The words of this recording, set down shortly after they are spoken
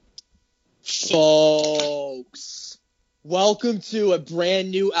Folks, welcome to a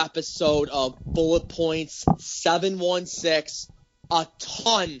brand new episode of Bullet Points 716. A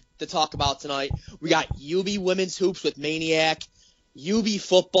ton to talk about tonight. We got UB women's hoops with Maniac, UB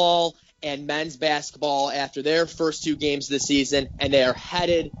football, and men's basketball after their first two games of the season, and they are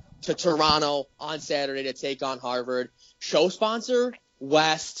headed to Toronto on Saturday to take on Harvard. Show sponsor,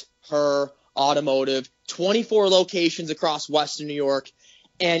 West Her Automotive, 24 locations across Western New York.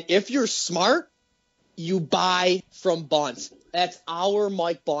 And if you're smart, you buy from Bunts. That's our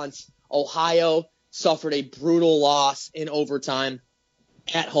Mike Bunts. Ohio suffered a brutal loss in overtime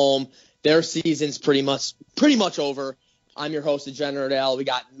at home. Their season's pretty much over. I'm your host, Degenerate Al. We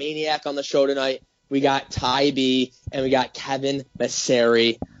got Maniac on the show tonight. We got Ty B, and we got Kevin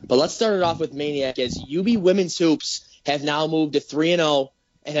Masseri. But let's start it off with Maniac, as UB women's hoops have now moved to 3-0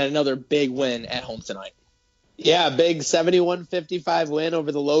 and had another big win at home tonight. Yeah, big 71-55 win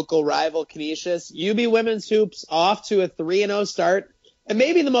over the local rival Canisius. UB women's hoops off to a 3-0 start. And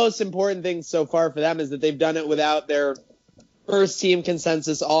maybe the most important thing so far for them is that they've done it without their first team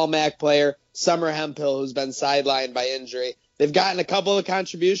consensus All-MAC player, Summer Hemphill, who's been sidelined by injury. They've gotten a couple of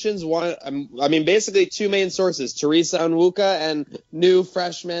contributions. Basically two main sources. Teresa Onwuka and new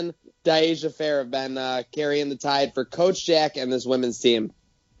freshman Daisha Fair have been carrying the tide for Coach Jack and this women's team.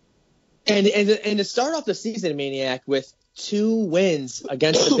 And to start off the season, Maniac, with two wins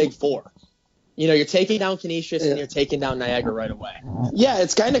against the Big Four. You know, you're taking down Canisius and you're taking down Niagara right away. Yeah,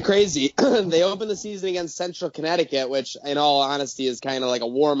 it's kind of crazy. They opened the season against Central Connecticut, which in all honesty is kind of like a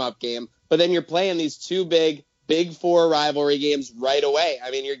warm-up game. But then you're playing these two Big Four rivalry games right away.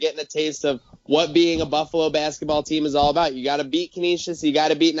 I mean, you're getting a taste of what being a Buffalo basketball team is all about. You got to beat Canisius. You got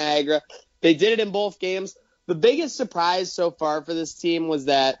to beat Niagara. They did it in both games. The biggest surprise so far for this team was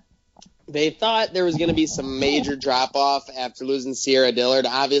that they thought there was going to be some major drop-off after losing Sierra Dillard,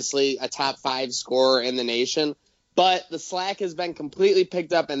 obviously a top 5 scorer in the nation. But the slack has been completely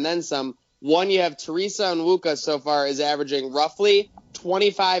picked up and then some. One, you have Teresa Onwuka so far is averaging roughly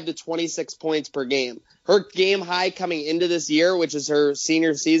 25 to 26 points per game. Her game high coming into this year, which is her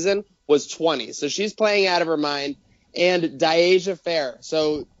senior season, was 20. So she's playing out of her mind. And Daisha Fair.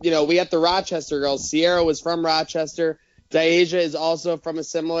 So, we got the Rochester girls. Sierra was from Rochester. Daisha is also from a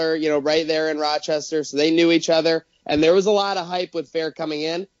similar, right there in Rochester. So they knew each other. And there was a lot of hype with Fair coming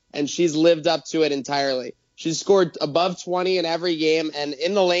in, and she's lived up to it entirely. She's scored above 20 in every game, and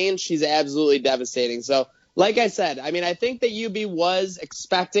in the lane, she's absolutely devastating. So, like I said, I think that UB was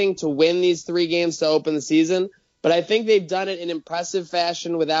expecting to win these 3 games to open the season, but I think they've done it in impressive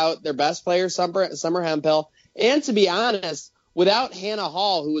fashion without their best player, Summer Hemphill. And to be honest, without Hannah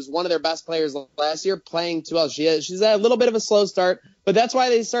Hall, who was one of their best players last year, playing too well. She's had a little bit of a slow start, but that's why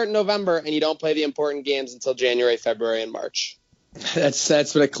they start in November, and you don't play the important games until January, February, and March. That's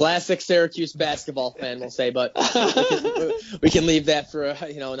what a classic Syracuse basketball fan will say, but we can leave that for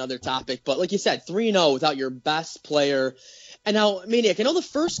another topic. But like you said, 3-0 without your best player. And now, Maniac, I know the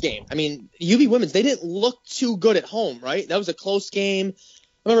first game, UB women's, they didn't look too good at home, right? That was a close game.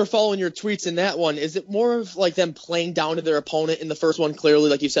 I remember following your tweets in that one. Is it more of like them playing down to their opponent in the first one, clearly,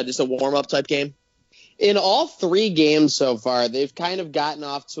 like you said, just a warm-up type game? In all 3 games so far, they've kind of gotten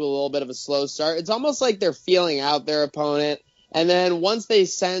off to a little bit of a slow start. It's almost like they're feeling out their opponent. And then once they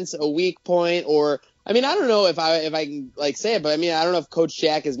sense a weak point or I don't know if I can say it, but I don't know if Coach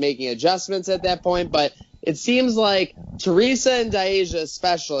Jack is making adjustments at that point, but it seems like Teresa and Daisha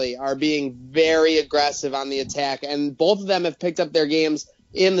especially are being very aggressive on the attack, and both of them have picked up their games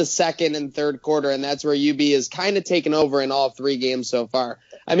in the second and third quarter, and that's where UB is kind of taken over in all 3 games so far.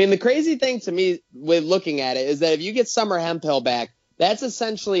 The crazy thing to me with looking at it is that if you get Summer Hemphill back, that's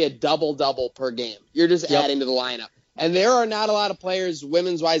essentially a double-double per game. You're just adding to the lineup. And there are not a lot of players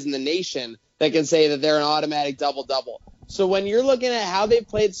women's-wise in the nation that can say that they're an automatic double-double. So when you're looking at how they've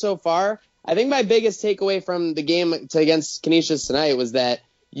played so far, I think my biggest takeaway from the game against Canisius tonight was that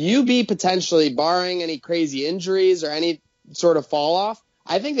UB potentially, barring any crazy injuries or any sort of fall-off,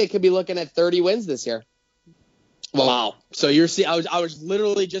 I think they could be looking at 30 wins this year. Wow. So I was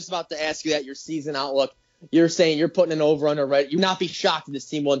literally just about to ask you that, your season outlook. You're saying you're putting an over-under, right? You'd not be shocked if this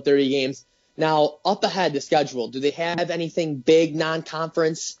team won 30 games. Now, up ahead, the schedule, do they have anything big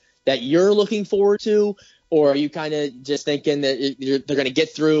non-conference that you're looking forward to? Or are you kind of just thinking that they're going to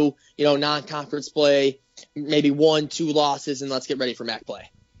get through, non-conference play, maybe 1-2 losses, and let's get ready for MAC play?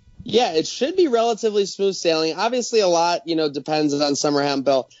 Yeah, it should be relatively smooth sailing. Obviously, a lot, depends on Summer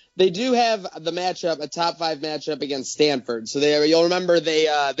Hemphill. They do have the matchup, a top 5 matchup against Stanford. So you'll remember they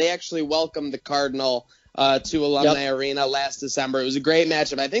actually welcomed the Cardinal to Alumni Arena last December. It was a great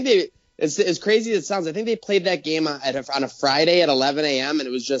matchup. I think It's as crazy as it sounds. I think they played that game on a Friday at 11 a.m. and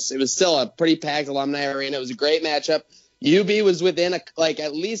it was still a pretty packed alumni arena. It was a great matchup. UB was within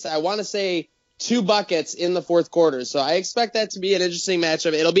at least I want to say 2 buckets in the fourth quarter. So I expect that to be an interesting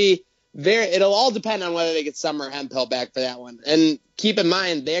matchup. It'll all depend on whether they get Summer Hemphill back for that one. And keep in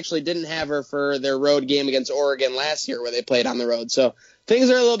mind, they actually didn't have her for their road game against Oregon last year where they played on the road. So things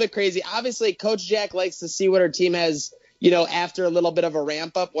are a little bit crazy. Obviously, Coach Jack likes to see what her team has, after a little bit of a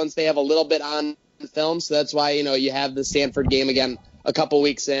ramp up once they have a little bit on film. So that's why, you have the Stanford game again a couple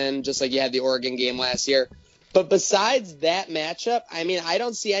weeks in, just like you had the Oregon game last year. But besides that matchup, I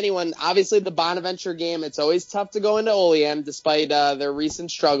don't see anyone. Obviously, the Bonaventure game, it's always tough to go into Olean despite their recent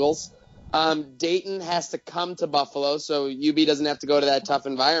struggles. Dayton has to come to Buffalo, so UB doesn't have to go to that tough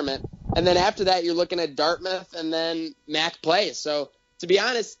environment. And then after that, you're looking at Dartmouth and then Mac Play. So to be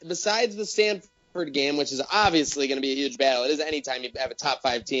honest, besides the Stanford game, which is obviously going to be a huge battle, it is any time you have a top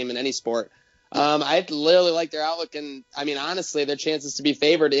 5 team in any sport. I literally like their outlook, and honestly, their chances to be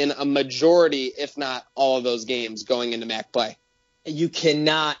favored in a majority, if not all of those games going into MAC play. You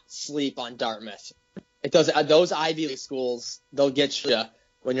cannot sleep on Dartmouth. It does. Those Ivy League schools, they'll get you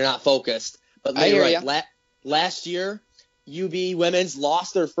when you're not focused. But you're right. Last year, UB women's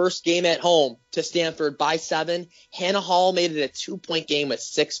lost their first game at home to Stanford by 7. Hannah Hall made it a 2-point game with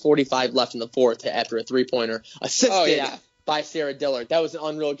 6:45 left in the fourth after a 3-pointer assisted by Sarah Dillard. That was an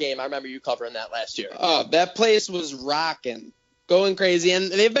unreal game. I remember you covering that last year. Oh, that place was rocking, going crazy.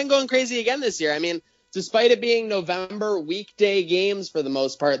 And they've been going crazy again this year. Despite it being November weekday games for the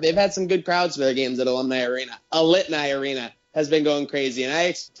most part, they've had some good crowds for their games at Alumni Arena. Litni Arena has been going crazy. And I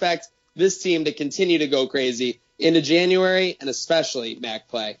expect this team to continue to go crazy into January and especially MAC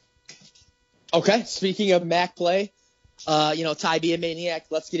play. Okay, speaking of MAC play, Tybee and Maniac,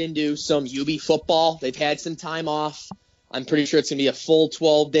 let's get into some UB football. They've had some time off. I'm pretty sure it's going to be a full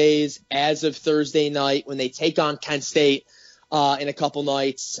 12 days as of Thursday night when they take on Kent State in a couple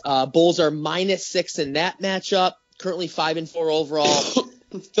nights. Bulls are -6 in that matchup, currently 5-4 overall,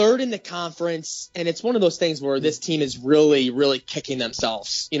 third in the conference. And it's one of those things where this team is really, really kicking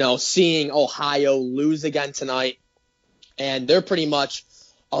themselves, seeing Ohio lose again tonight. And they're pretty much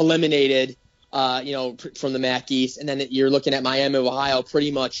eliminated from the MAC East, and then you're looking at Miami of Ohio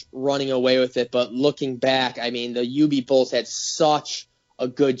pretty much running away with it. But looking back, the UB Bulls had such a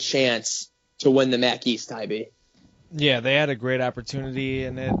good chance to win the MAC East, Tybee. Yeah, they had a great opportunity,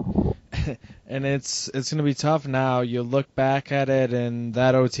 and it's going to be tough now. You look back at it, and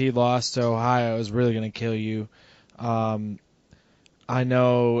that OT loss to Ohio is really going to kill you. I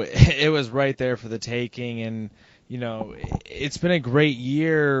know it was right there for the taking, and it's been a great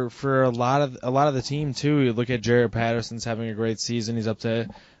year for a lot of the team too. You look at Jared Patterson's having a great season. He's up to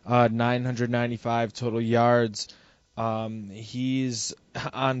 995 total yards. He's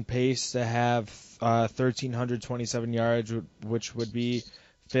on pace to have 1,327 yards, which would be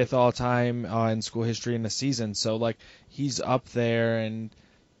 5th all time in school history in the season. So he's up there, and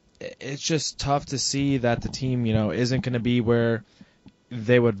it's just tough to see that the team isn't going to be where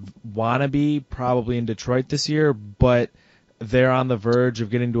they would want to be probably in Detroit this year, but they're on the verge of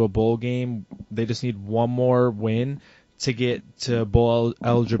getting to a bowl game. They just need one more win to get to bowl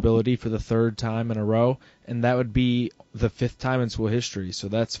eligibility for the 3rd time in a row, and that would be the 5th time in school history. So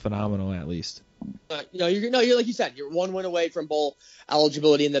that's phenomenal, at least. You're like you said, you're one win away from bowl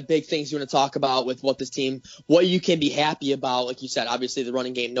eligibility, and the big things you want to talk about with what this team, what you can be happy about, like you said, obviously the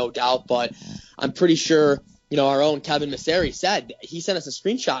running game, no doubt, but I'm pretty sure our own Kevin Masseri said, he sent us a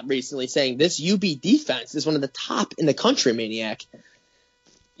screenshot recently saying this UB defense is one of the top in the country, Maniac.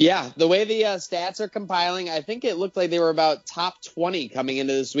 Yeah, the way the stats are compiling, I think it looked like they were about top 20 coming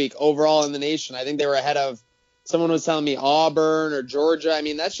into this week overall in the nation. I think they were ahead of, someone was telling me, Auburn or Georgia.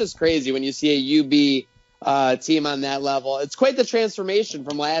 That's just crazy when you see a UB team on that level. It's quite the transformation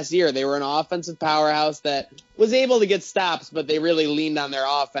from last year. They were an offensive powerhouse that was able to get stops, but they really leaned on their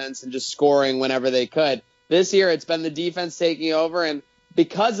offense and just scoring whenever they could. This year, it's been the defense taking over, and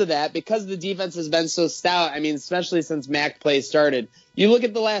because of that, because the defense has been so stout, especially since MAC play started, you look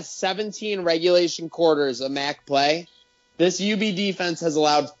at the last 17 regulation quarters of MAC play, this UB defense has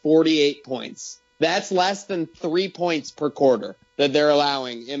allowed 48 points. That's less than 3 points per quarter that they're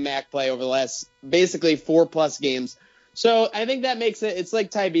allowing in MAC play over the last basically 4+ games. So I think that makes it's like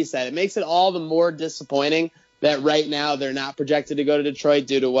Tybee said, it makes it all the more disappointing that right now they're not projected to go to Detroit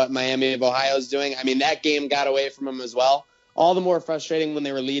due to what Miami of Ohio is doing. That game got away from them as well. All the more frustrating when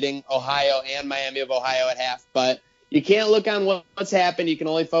they were leading Ohio and Miami of Ohio at half. But you can't look on what's happened. You can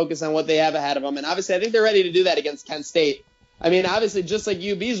only focus on what they have ahead of them. And obviously, I think they're ready to do that against Kent State. Obviously, just like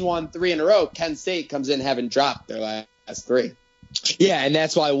UB's won 3 in a row, Kent State comes in having dropped their last 3. Yeah, and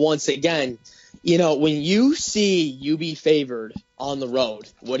that's why, once again, when you see UB favored on the road,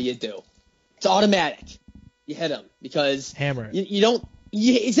 what do? It's automatic. You hit them because Hammer it. you don't.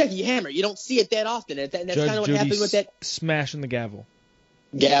 Exactly, you hammer. You don't see it that often, and that's kind of what Judy happened with that. Smashing the gavel.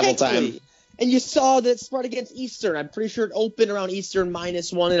 Gavel Exactly. time. And you saw that spread against Eastern. I'm pretty sure it opened around Eastern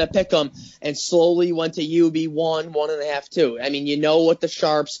 -1 in a pick'em, and slowly went to UB 1.5, 2. I mean, you know what the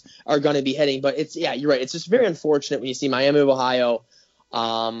Sharps are going to be hitting, but you're right. It's just very unfortunate when you see Miami of Ohio,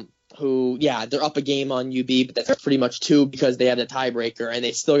 who, they're up a game on UB, but that's pretty much 2 because they have the tiebreaker, and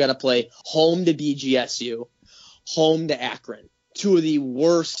they still got to play home to BGSU, home to Akron, 2 of the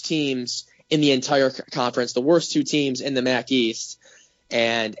worst teams in the entire conference, the worst 2 teams in the MAC East.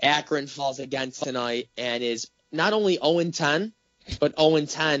 And Akron falls against tonight and is not only 0-10, but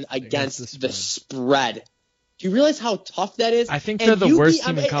 0-10 against the spread. Do you realize how tough that is? I think they're the worst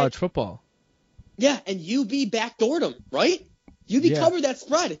team in college football. Yeah, and UB backdoored them, right? UB covered that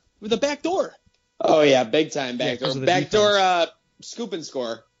spread with a backdoor. Oh, yeah, big time backdoor. Backdoor scoop and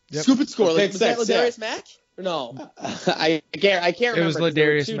score. Yep. Scoop and score. Was that Ladarius Mack? Or no? I can't remember. It was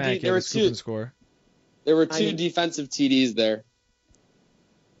Ladarius Mack. There were scoop and score. There were 2 defensive TDs there.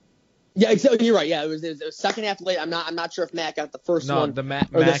 Yeah, exactly. You're right. Yeah, it was second half late. I'm not sure if Mac got the first one or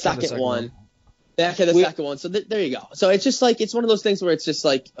the second one. Mac had the second one. So there you go. So it's just like it's one of those things where it's just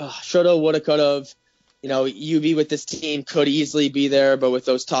like shoulda, woulda, coulda. UB with this team could easily be there, but with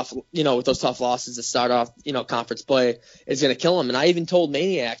those tough losses to start off, conference play is going to kill them. And I even told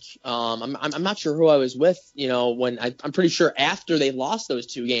Maniac, I'm not sure who I was with, when I'm pretty sure after they lost those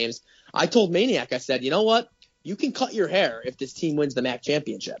 2 games, I told Maniac, I said, you know what, you can cut your hair if this team wins the MAC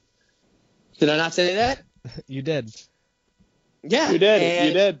championship. Did I not say that? You did. Yeah. You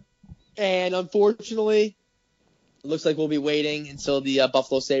did. And unfortunately, it looks like we'll be waiting until the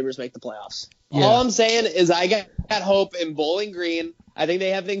Buffalo Sabres make the playoffs. Yeah. All I'm saying is I got hope in Bowling Green. I think they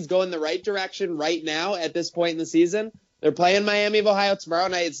have things going the right direction right now at this point in the season. They're playing Miami of Ohio tomorrow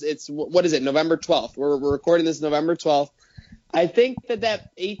night. It's what is it, November 12th? We're recording this November 12th. I think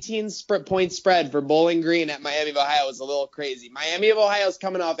that 18-point spread for Bowling Green at Miami of Ohio is a little crazy. Miami of Ohio is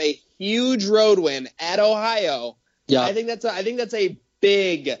coming off a huge road win at Ohio. Yeah, I think that's a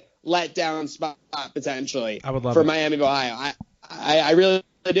big letdown spot potentially. I would love for it. Miami of Ohio. I really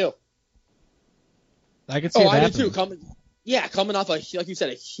do. I could see it I happening. do too. Coming off like you said,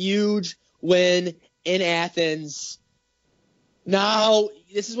 a huge win in Athens. Now,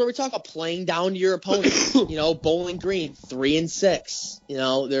 this is where we talk about playing down to your opponent. Bowling Green, 3-6.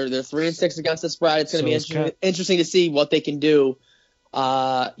 They're 3-6 against the spread. It's going to be interesting to see what they can do.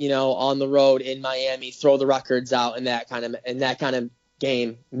 On the road in Miami, throw the records out in that kind of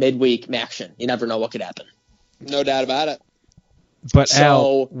game, midweek action. You never know what could happen. No doubt about it. But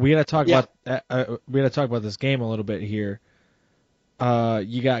Al, we got to talk about this game a little bit here.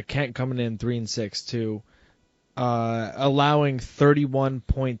 You got Kent coming in 3-6 too. Allowing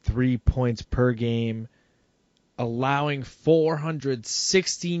 31.3 points per game, allowing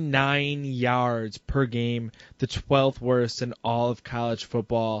 469 yards per game, the 12th worst in all of college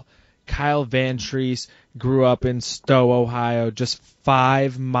football. Kyle Van Treese grew up in Stowe, Ohio, just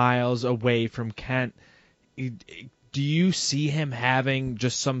 5 miles away from Kent. Do you see him having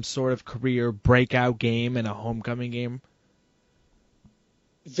just some sort of career breakout game and a homecoming game?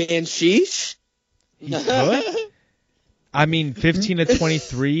 Van Treese? He could. I mean, 15 to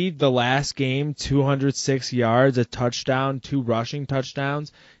 23, the last game, 206 yards, a touchdown, 2 rushing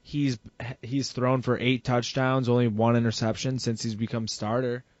touchdowns. He's thrown for 8 touchdowns, only 1 interception since he's become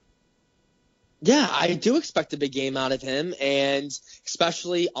starter. Yeah, I do expect a big game out of him, and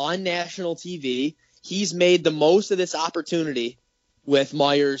especially on national TV, he's made the most of this opportunity with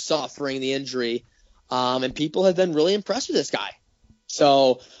Myers suffering the injury, and people have been really impressed with this guy.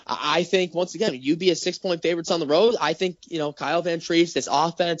 So I think, once again, UB is 6-point favorites on the road. I think, Kyle Van Treese, this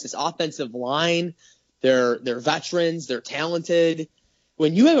offensive line, they're veterans, they're talented.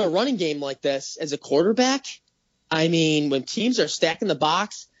 When you have a running game like this as a quarterback, I mean, when teams are stacking the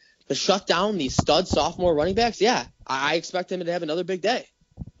box to shut down these stud sophomore running backs, I expect him to have another big day.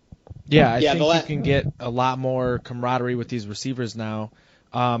 Yeah, I think you can get a lot more camaraderie with these receivers now,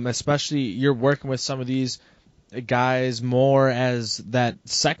 especially you're working with some of these guys more as that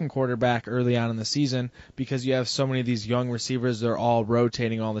second quarterback early on in the season because you have so many of these young receivers. They're all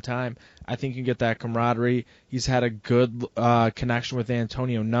rotating all the time. I think you can get that camaraderie. He's had a good connection with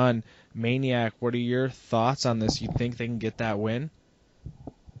Antonio Nunn. Maniac, what are your thoughts on this? You think they can get that win?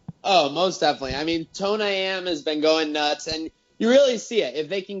 Oh, most definitely. I mean, Tona Am has been going nuts, and you really see it. If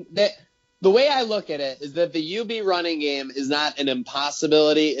they can, the way I look at it is that the UB running game is not an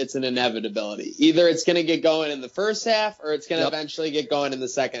impossibility, it's an inevitability. Either it's going to get going in the first half or it's going to eventually get going in the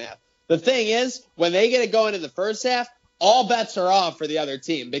second half. The thing is, when they get it going in the first half, all bets are off for the other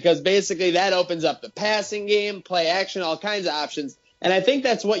team because basically that opens up the passing game, play action, all kinds of options. And I think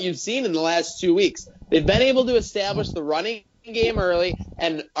that's what you've seen in the last 2 weeks. They've been able to establish the running game early,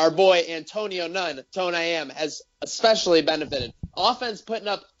 and our boy Antonio Nunn, Tone I Am, has especially benefited. Offense putting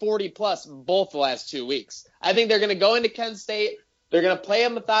up 40-plus both the last 2 weeks. I think they're going to go into Kent State. They're going to play a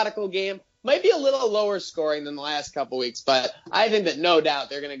methodical game. Might be a little lower scoring than the last couple weeks, but I think that no doubt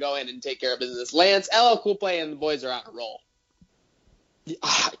they're going to go in and take care of business. Lance, LL Cool Play, and the boys are on a roll.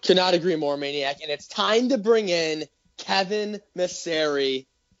 Could not agree more, Maniac. And it's time to bring in Kevin Masseri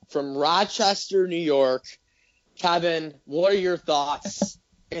from Rochester, New York. Kevin, what are your thoughts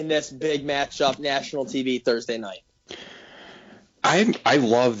in this big matchup, national TV Thursday night? I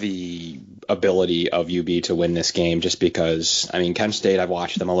love the ability of UB to win this game just because, I mean, Kent State, I've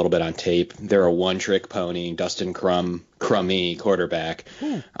watched them a little bit on tape. They're a one-trick pony, Dustin Crummy quarterback.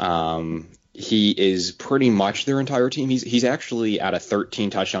 He is pretty much their entire team. He's actually at a 13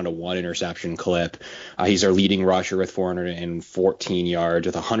 touchdown to 1 interception clip. He's our leading rusher with 414 yards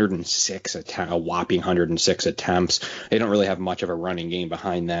with a whopping 106 attempts. They don't really have much of a running game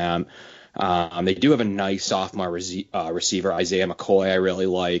behind them. They do have a nice sophomore receiver, Isaiah McCoy, I really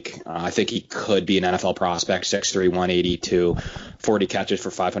like. I think he could be an NFL prospect, 6'3", 182, 40 catches for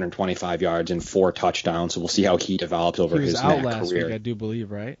 525 yards and 4 touchdowns. So we'll see how he develops over his MAC career. He was out last week, I do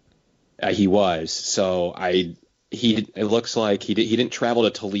believe, right? He was. So it looks like he didn't travel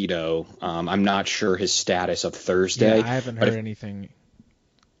to Toledo. I'm not sure his status of Thursday. Yeah, I haven't heard anything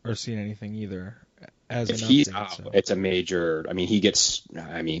or seen anything either. If he's out, it's a major. I mean, he gets,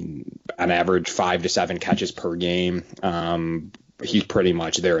 on average 5 to 7 catches per game. He's pretty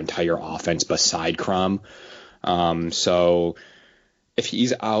much their entire offense beside Crum. So if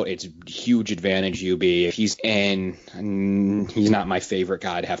he's out, it's huge advantage UB. If he's in, he's not my favorite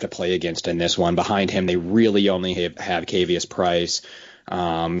guy to have to play against in this one. Behind him, they really only have Cavius Price.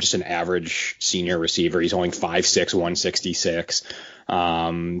 Just an average senior receiver. He's only 5'6", 166.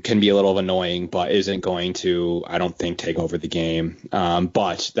 Can be a little annoying, but isn't going to, I don't think, take over the game.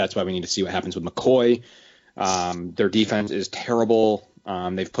 But that's why we need to see what happens with McCoy. Their defense is terrible.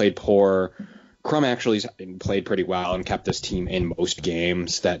 They've played poor. Crum actually played pretty well and kept this team in most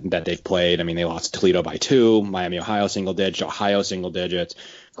games that they've played. I mean, they lost Toledo by 2, Miami, Ohio single digits,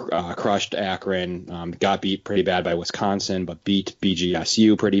 crushed Akron, got beat pretty bad by Wisconsin, but beat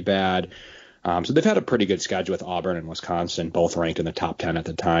BGSU pretty bad. So they've had a pretty good schedule with Auburn and Wisconsin, both ranked in the top 10 at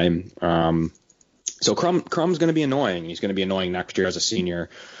the time. So Crum's going to be annoying. He's going to be annoying next year as a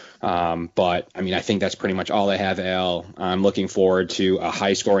senior. But, I mean, I think that's pretty much all I have, Al. I'm looking forward to a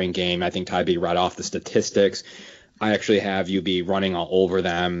high-scoring game. I think Ty B read off the statistics. I actually have UB running all over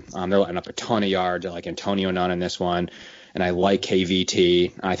them. They're letting up a ton of yards. I like Antonio Nunn in this one. And I like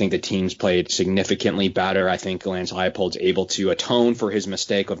KVT. I think the team's played significantly better. I think Lance Leipold's able to atone for his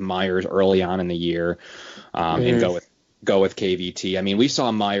mistake of Myers early on in the year and go with KVT. I mean, we saw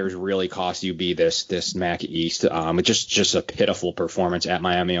Myers really cost UB this MAC East. Just a pitiful performance at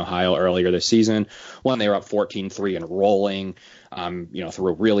Miami, Ohio earlier this season when they were up 14-3 and rolling. Through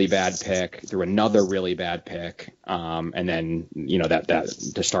a really bad pick, through another really bad pick, and then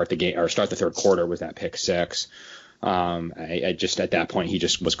that to start the game or start the third quarter was that pick 6. I just at that point he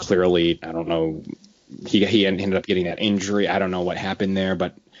just was clearly, I don't know, he ended up getting that injury. I don't know what happened there,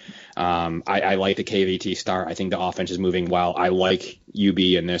 but I like the KVT start. I think the offense is moving well. I like UB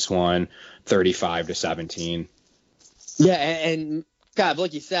in this one, 35-17. Yeah, and God,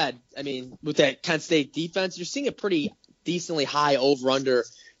 like you said, I mean, with that Kent State defense, you're seeing a pretty decently high over-under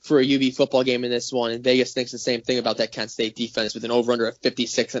for a UB football game in this one, and Vegas thinks the same thing about that Kent State defense with an over-under of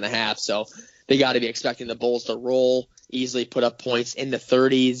 56.5. So they got to be expecting the Bulls to roll, easily put up points in the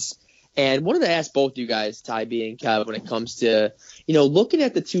 30s. And wanted to ask both you guys, Ty B and Kev, when it comes to, looking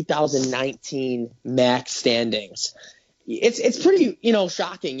at the 2019 MAC standings. It's pretty,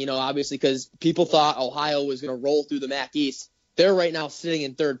 shocking, obviously, because people thought Ohio was going to roll through the MAC East. They're right now sitting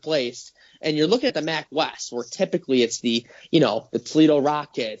in third place. And you're looking at the MAC West, where typically it's the Toledo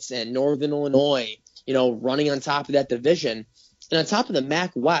Rockets and Northern Illinois, running on top of that division. And on top of the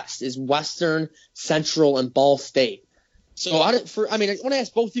MAC West is Western, Central, and Ball State. So I want to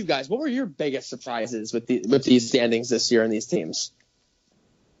ask both you guys, what were your biggest surprises with these standings this year and these teams?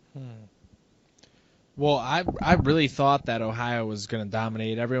 Well, I really thought that Ohio was going to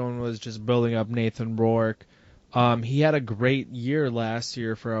dominate. Everyone was just building up Nathan Rourke. He had a great year last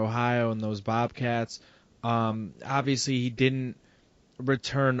year for Ohio and those Bobcats. Obviously, he didn't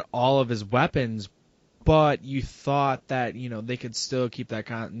return all of his weapons, but you thought that, they could still keep that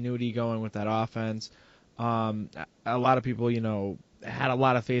continuity going with that offense. A lot of people, had a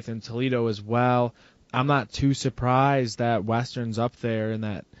lot of faith in Toledo as well. I'm not too surprised that Western's up there in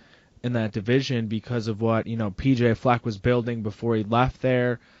that division because of what, PJ Fleck was building before he left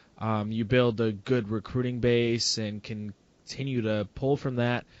there. You build a good recruiting base and can continue to pull from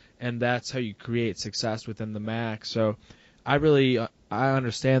that, and that's how you create success within the MAC. So I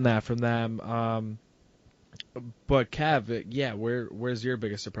understand that from them. But Kev, yeah, where's your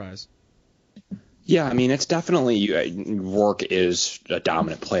biggest surprise? Yeah, I mean, it's definitely Rourke is a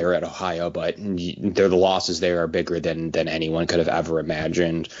dominant player at Ohio, but the losses there are bigger than anyone could have ever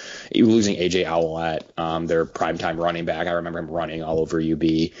imagined. Losing A.J. Owlett, their primetime running back, I remember him running all over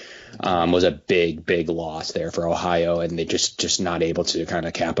UB, was a big loss there for Ohio, and they just not able to kind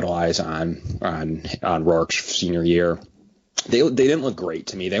of capitalize on Rourke's senior year. They didn't look great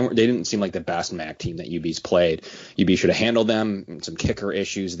to me. They didn't seem like the best MAC team that UB's played. UB should have handled them. Some kicker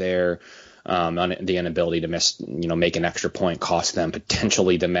issues there. On the inability to make an extra point cost them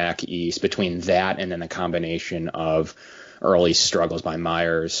potentially the MAC East. Between that and then the combination of early struggles by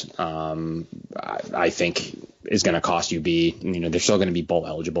Myers, I think is going to cost UB. They're still going to be bowl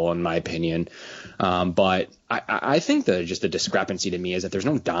eligible in my opinion. But I think the discrepancy to me is that there's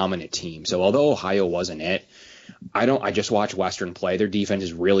no dominant team. So although Ohio wasn't it, I just watch Western play. Their defense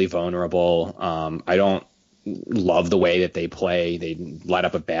is really vulnerable. I don't love the way that they play. They let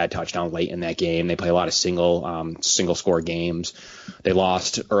up a bad touchdown late in that game. They play a lot of single score games. They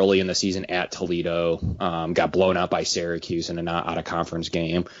lost early in the season at Toledo, got blown out by Syracuse in a not out of conference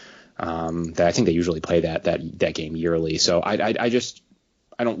game. That I think they usually play that game yearly. So I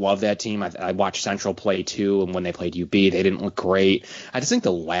don't love that team. I watched Central play too, and when they played UB, they didn't look great. I just think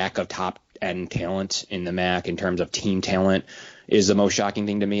the lack of top end talent in the MAC in terms of team talent is the most shocking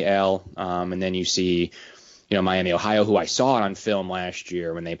thing to me, Al. And then you see Miami, Ohio, who I saw on film last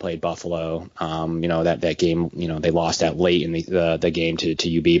year when they played Buffalo. That game, they lost that late in the game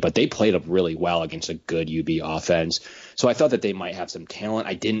to UB, but they played up really well against a good UB offense. So I thought that they might have some talent.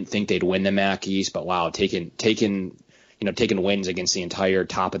 I didn't think they'd win the MAC East, but wow, taking wins against the entire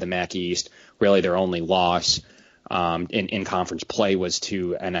top of the MAC East, really their only loss in conference play was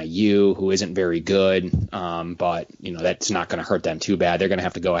to NIU, who isn't very good, but that's not going to hurt them too bad. They're going to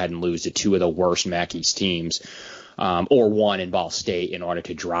have to go ahead and lose to two of the worst MAC East teams, or one in Ball State in order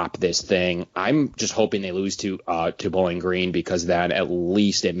to drop this thing. I'm just hoping they lose to Bowling Green, because then at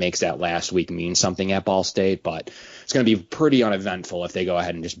least it makes that last week mean something at Ball State. But it's going to be pretty uneventful if they go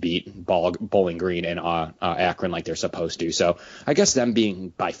ahead and just beat Bowling Green and Akron like they're supposed to. So I guess them being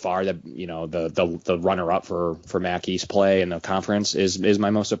by far the runner up for MAC East play in the conference is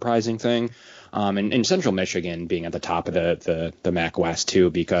my most surprising thing. And Central Michigan being at the top of the MAC West too,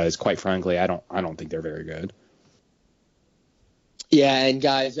 because quite frankly, I don't think they're very good. Yeah, and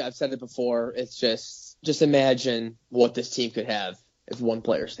guys, I've said it before. It's just imagine what this team could have if one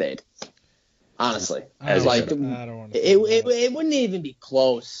player stayed. Honestly, it wouldn't even be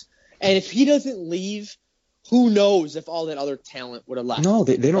close. And if he doesn't leave, who knows if all that other talent would have left? No,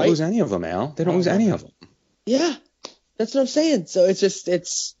 they don't lose any of them, Al. They don't lose any of them. Yeah, that's what I'm saying. So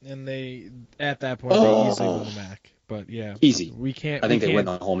it's. And they at that point they easily win the MAC. But yeah, easy. I think they win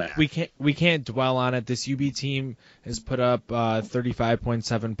the whole MAC. We can't dwell on it. This UB team has put up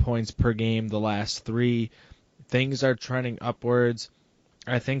 35.7 points per game the last three. Things are trending upwards.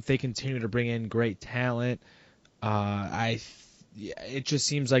 I think they continue to bring in great talent. It just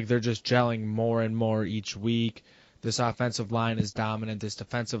seems like they're just gelling more and more each week. This offensive line is dominant. This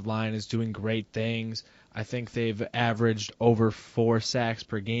defensive line is doing great things. I think they've averaged over 4 sacks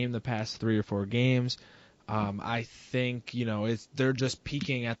per game the past 3 or 4 games. I think, they're just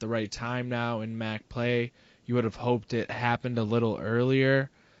peaking at the right time now in MAC play. You would have hoped it happened a little earlier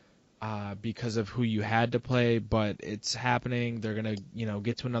because of who you had to play, but it's happening. They're going to,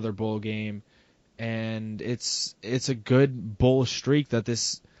 get to another bowl game, and it's a good bowl streak that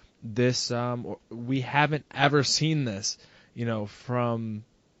this we haven't ever seen this, from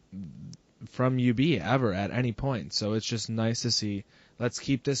UB ever at any point. So it's just nice to see. Let's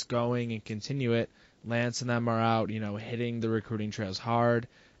keep this going and continue it. Lance and them are out, hitting the recruiting trails hard,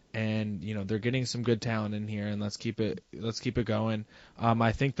 and they're getting some good talent in here, and let's keep it going.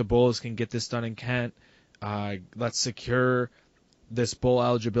 I think the Bulls can get this done in Kent. Let's secure this bowl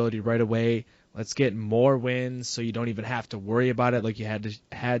eligibility right away. Let's get more wins so you don't even have to worry about it like you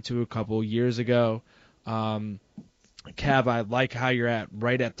had to a couple years ago. Kev, I like how you're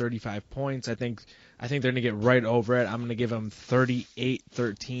right at 35 points. I think they're going to get right over it. I'm going to give them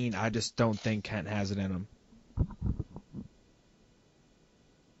 38-13. I just don't think Kent has it in them.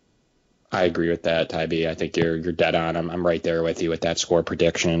 I agree with that, Tybee. I think you're dead on. I'm right there with you with that score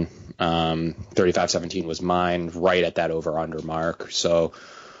prediction. 35-17 was mine, right at that over-under mark. So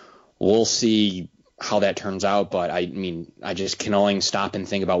we'll see how that turns out. But I mean, I just can only stop and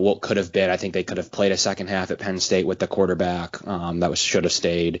think about what could have been. I think they could have played a second half at Penn State with the quarterback. Should have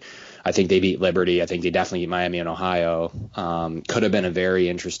stayed. I think they beat Liberty. I think they definitely beat Miami and Ohio. Could have been a very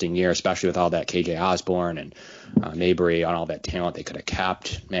interesting year, especially with all that KJ Osborne and Mabry on all that talent they could have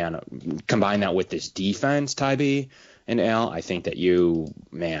kept. Man, combine that with this defense, Tybee and Al, I think that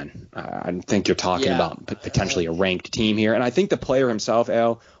I think you're talking about potentially a ranked team here. And I think the player himself,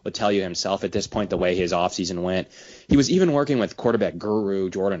 Al, would tell you himself at this point, the way his offseason went. He was even working with quarterback guru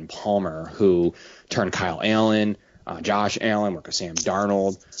Jordan Palmer, who turned Kyle Allen, Josh Allen, worked with Sam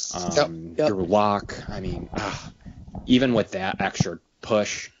Darnold, Drew Lock. I mean, even with that extra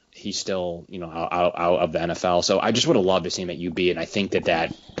push, he's still, out of the NFL. So I just would have loved to see him at UB, and I think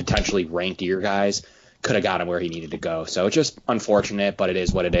that potentially ranked year guys could have got him where he needed to go. So it's just unfortunate, but it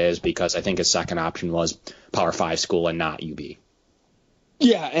is what it is, because I think his second option was Power 5 school and not UB.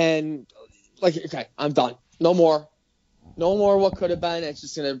 Yeah, and okay, I'm done. No more what could have been. It's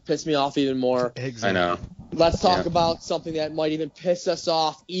just going to piss me off even more. Exactly. I know. Let's talk about something that might even piss us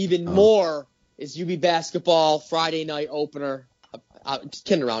off even more, is UB basketball Friday night opener. Just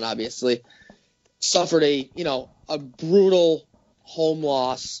kidding around, obviously. Suffered a brutal home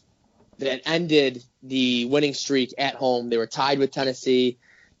loss that ended the winning streak at home. They were tied with Tennessee.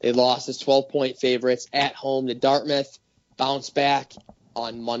 They lost as 12-point favorites at home to Dartmouth. Bounced back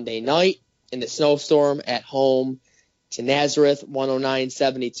on Monday night in the snowstorm at home to Nazareth,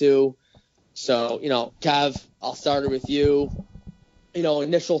 109-72. So, Kev, I'll start with you.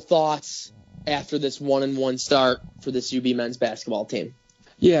 Initial thoughts after this 1-1 start for this UB men's basketball team.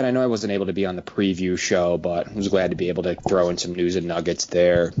 Yeah, and I know I wasn't able to be on the preview show, but I was glad to be able to throw in some news and nuggets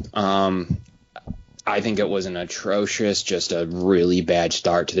there. I think it was an atrocious, just a really bad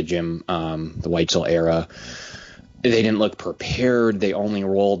start to the Weitzel era. They didn't look prepared. They only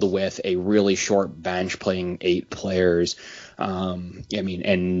rolled with a really short bench, playing 8 players. And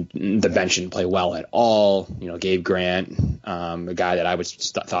the bench didn't play well at all. Gabe Grant, a guy that I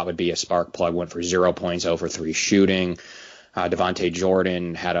thought would be a spark plug, went for 0 points, 0 for 3 shooting. Devontae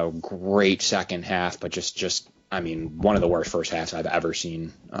Jordan had a great second half, but just one of the worst first halves I've ever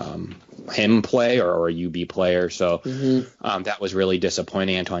seen him play or a UB player. So that was really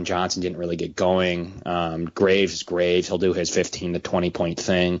disappointing. Antoine Johnson didn't really get going. Graves, he'll do his 15 to 20 point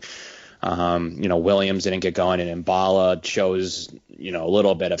thing. Williams didn't get going, and Mbala shows, a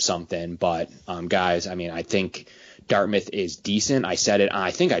little bit of something. But guys, I think Dartmouth is decent. I said it.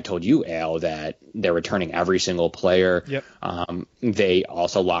 I think I told you, Al, that they're returning every single player. Yep. They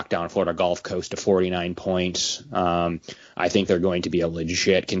also locked down Florida Gulf Coast to 49 points. I think they're going to be a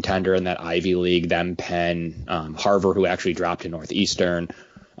legit contender in that Ivy League. Them, Penn, Harvard, who actually dropped to Northeastern.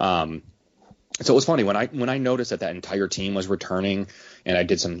 So it was funny when I noticed that entire team was returning, and I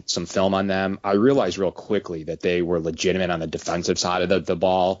did some film on them. I realized real quickly that they were legitimate on the defensive side of the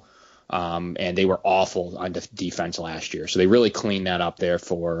ball. And they were awful on defense last year. So they really cleaned that up there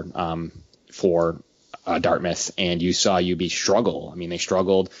for Dartmouth. And you saw UB struggle. They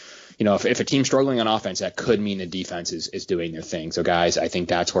struggled. If a team's struggling on offense, that could mean the defense is doing their thing. So, guys, I think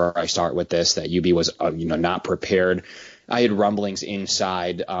that's where I start with this, that UB was, not prepared. I had rumblings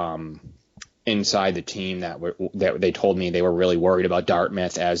inside the team that they told me they were really worried about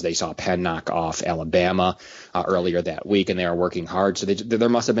Dartmouth as they saw Penn knock off Alabama earlier that week, and they are working hard. So there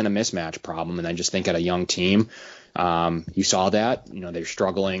must have been a mismatch problem. And I just think at a young team, you saw that, they're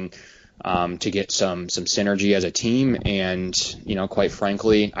struggling to get some synergy as a team. And, quite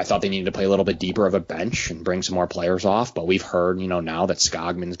frankly, I thought they needed to play a little bit deeper of a bench and bring some more players off. But we've heard, now that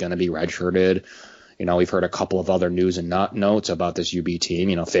Skogman's going to be redshirted. We've heard a couple of other news and notes about this UB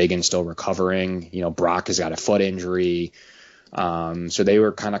team. Fagan's still recovering. Brock has got a foot injury. So they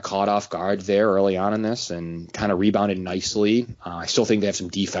were kind of caught off guard there early on in this and kind of rebounded nicely. I still think they have some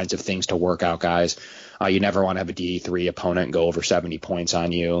defensive things to work out, guys. You never want to have a D3 opponent go over 70 points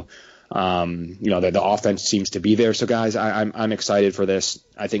on you. The offense seems to be there. So, guys, I'm excited for this.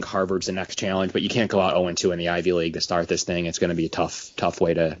 I think Harvard's the next challenge, but you can't go out 0-2 in the Ivy League to start this thing. It's going to be a tough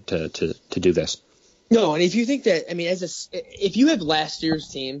way to do this. No, and if you think that, if you have last year's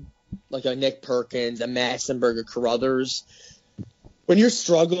team, like a Nick Perkins, a Massenberg, a Carruthers, when you're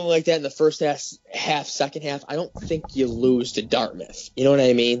struggling like that in the first half, second half, I don't think you lose to Dartmouth. You know what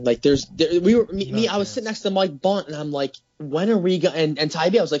I mean? Like I was sitting next to Mike Bunt, and I'm like, when are we going? And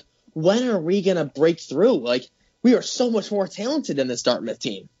Tybee, I was like, when are we gonna break through? Like, we are so much more talented than this Dartmouth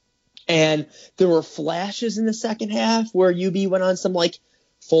team. And there were flashes in the second half where UB went on some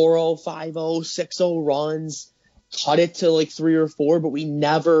 4-0, 5-0, 6-0 runs, cut it to like 3 or 4, but we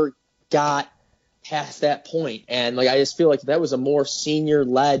never got past that point. And like I just feel like if that was a more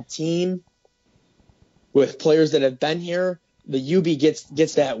senior-led team with players that have been here, the UB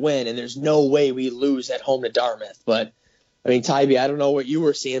gets that win, and there's no way we lose at home to Dartmouth. But I mean, Tybee, I don't know what you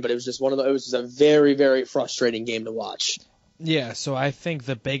were seeing, but it was just it was just a very, very frustrating game to watch. Yeah, so I think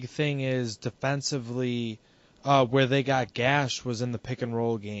the big thing is defensively, where they got gashed was in the pick and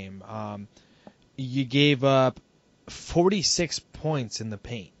roll game. You gave up 46 points in the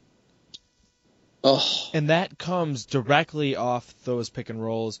paint. Oh. And that comes directly off those pick and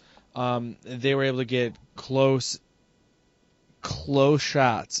rolls. They were able to get close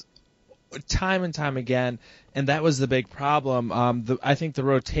shots time and time again, and that was the big problem. I think the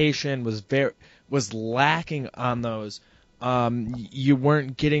rotation was lacking on those. You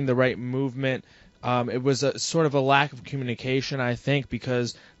weren't getting the right movement. It was a sort of a lack of communication, I think,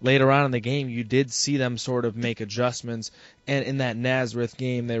 because later on in the game you did see them sort of make adjustments, and in that Nazareth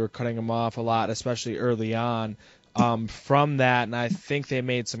game they were cutting them off a lot, especially early on. From that, and I think they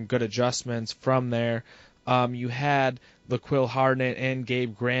made some good adjustments from there. You had LaQuill Hardnett and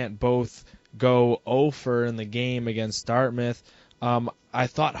Gabe Grant both go 0 in the game against Dartmouth. I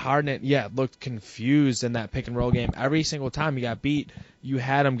thought Hardnett, looked confused in that pick and roll game. Every single time he got beat, you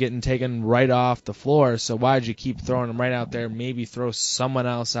had him getting taken right off the floor. So why'd you keep throwing him right out there? Maybe throw someone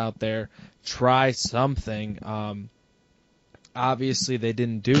else out there. Try something. Obviously, they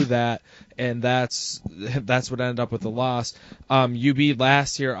didn't do that, and that's what ended up with the loss. UB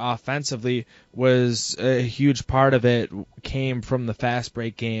last year offensively was a huge part of it came from the fast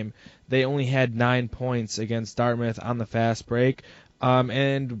break game. They only had 9 points against Dartmouth on the fast break,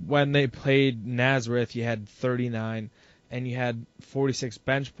 and when they played Nazareth, you had 39, and you had 46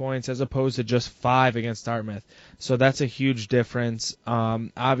 bench points as opposed to just 5 against Dartmouth. So that's a huge difference.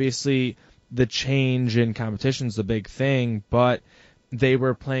 Obviously, the change in competition is the big thing, but they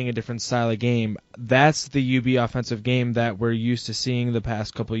were playing a different style of game. That's the UB offensive game that we're used to seeing the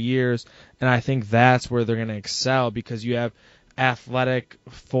past couple of years, and I think that's where they're going to excel because you have athletic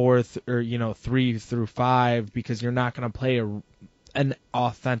 3 through 5 because you're not going to play an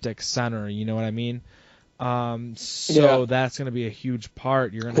authentic center. You know what I mean? So that's going to be a huge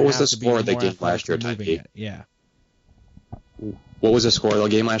part. You're going to have to be more athletic last year, moving it. Yeah. What was the score of the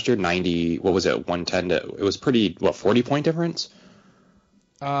game last year? 90. What was it? 110. It was pretty. 40-point difference?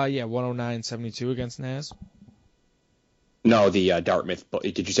 109-72 against Naz. No, the Dartmouth.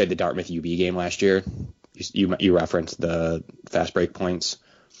 Did you say the Dartmouth UB game last year? You referenced the fast break points.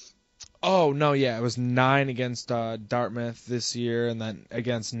 Oh no, yeah, it was 9 against Dartmouth this year, and then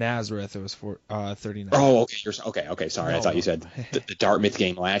against Nazareth it was 39. Oh, okay. Okay. Sorry, I thought you said the Dartmouth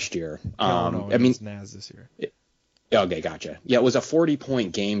game last year. It was Naz this year. Okay, gotcha. Yeah, it was a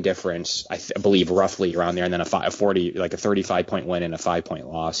 40-point game difference, I believe, roughly around there, and then a 35-point win and a 5-point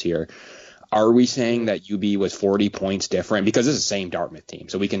loss here. Are we saying that UB was 40 points different? Because it's the same Dartmouth team,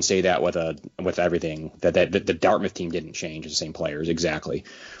 so we can say that with everything that the Dartmouth team didn't change. It's the same players exactly.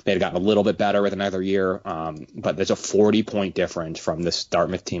 They had gotten a little bit better with another year, but there's a 40-point difference from this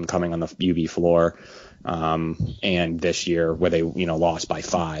Dartmouth team coming on the UB floor. And this year where they lost by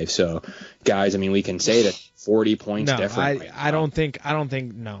 5. So guys, I mean, we can say that 40 points different. I don't think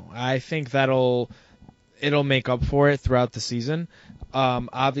no. I think it'll make up for it throughout the season.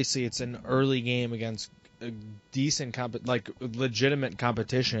 Obviously it's an early game against a decent legitimate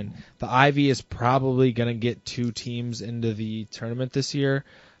competition. The Ivy is probably going to get 2 teams into the tournament this year.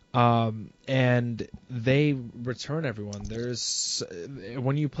 And they return everyone.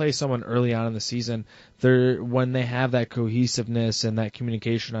 When you play someone early on in the season, when they have that cohesiveness and that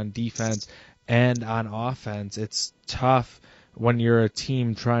communication on defense and on offense, it's tough when you're a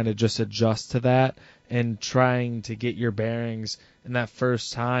team trying to just adjust to that and trying to get your bearings in that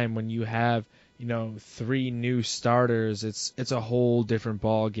first time when you have 3 new starters. It's a whole different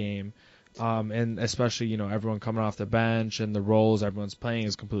ball game. And especially, everyone coming off the bench and the roles everyone's playing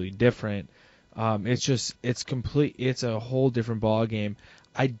is completely different. It's a whole different ball game.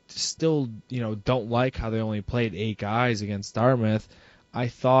 I still, don't like how they only played 8 guys against Dartmouth. I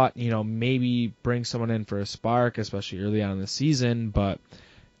thought, maybe bring someone in for a spark, especially early on in the season, but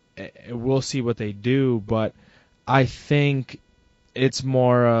we'll see what they do. But I think it's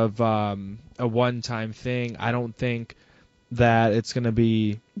more of a one-time thing. I don't think that it's going to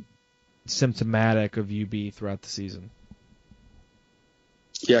be symptomatic of UB throughout the season.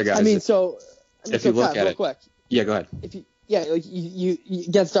 Yeah, guys. If you look at it, quick. Yeah, go ahead. You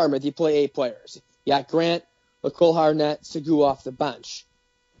against Dartmouth, you play 8 players. You got Grant, LaQuill Hardnett, Segou off the bench.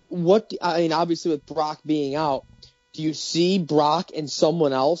 Obviously with Brock being out, do you see Brock and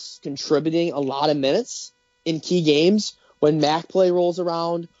someone else contributing a lot of minutes in key games when MAC play rolls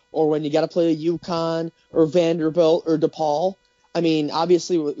around, or when you got to play UConn or Vanderbilt or DePaul? I mean,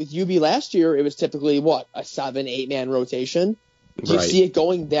 obviously with UB last year, it was typically a 7-8 man rotation. Do you see it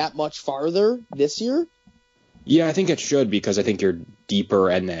going that much farther this year? Yeah, I think it should, because I think you're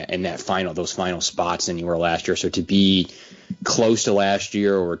deeper in those final spots than you were last year. So to be close to last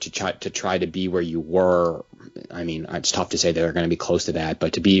year, or to try to be where you were, I mean, it's tough to say they're going to be close to that,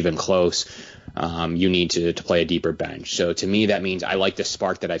 but to be even close, you need to play a deeper bench. So to me, that means I like the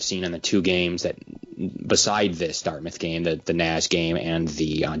spark that I've seen in the two games that, beside this Dartmouth game, the Naz game and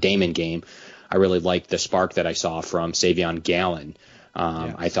the Damon game, I really liked the spark that I saw from Savion Gallon.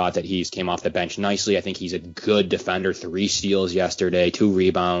 I thought that he came off the bench nicely. I think he's a good defender. 3 steals yesterday, 2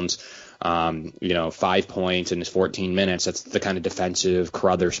 rebounds, 5 points in his 14 minutes. That's the kind of defensive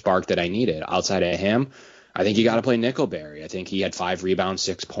Carruthers spark that I needed. Outside of him, I think you got to play Nickelberry. I think he had 5 rebounds,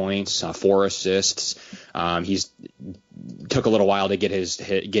 6 points, 4 assists. He's took a little while to get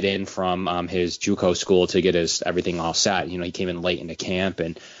in from his JUCO school to get his everything all set. He came in late into camp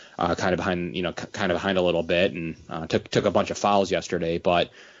and kind of behind a little bit, and took a bunch of fouls yesterday. But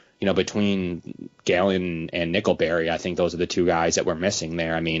between Gallon and Nickelberry, I think those are the 2 guys that we're missing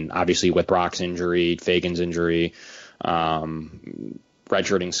there. I mean, obviously with Brock's injury, Fagan's injury,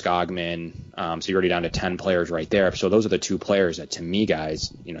 redshirting Skogman, so you're already down to 10 players right there. So those are the 2 players that, to me,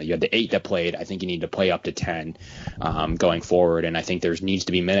 guys, you had the 8 that played. I think you need to play up to 10 going forward, and I think there needs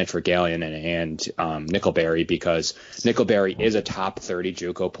to be minutes for Gallon and Nickelberry, because Nickelberry is a top 30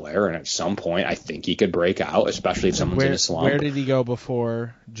 JUCO player, and at some point I think he could break out, especially if someone's in a slump. Where did he go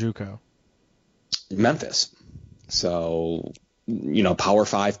before JUCO? Memphis. So, Power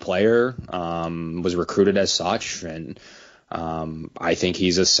 5 player, was recruited as such, and I think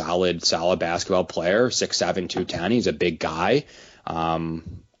he's a solid basketball player, 6'7", 210. He's a big guy.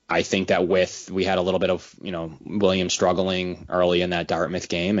 I think that we had a little bit of, William struggling early in that Dartmouth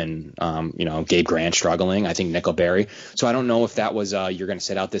game, and, Gabe Grant struggling. I think Nickelberry. So I don't know if that was you're going to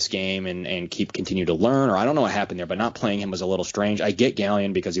sit out this game and continue to learn, or I don't know what happened there, but not playing him was a little strange. I get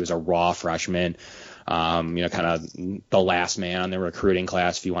Gallion because he was a raw freshman, kind of the last man on the recruiting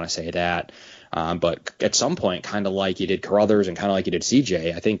class, if you want to say that. But at some point, kind of like you did Carruthers and kind of like you did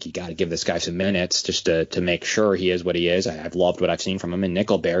CJ, I think you got to give this guy some minutes just to make sure he is what he is. I've loved what I've seen from him, and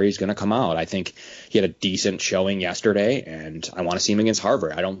Nickelberry's going to come out. I think he had a decent showing yesterday, and I want to see him against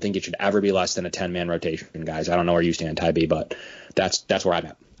Harvard. I don't think it should ever be less than a 10-man rotation, guys. I don't know where you stand, Ty B, but that's where I'm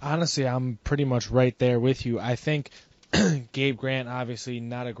at. Honestly, I'm pretty much right there with you. I think Gabe Grant, obviously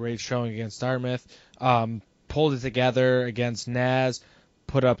not a great showing against Dartmouth, pulled it together against Naz,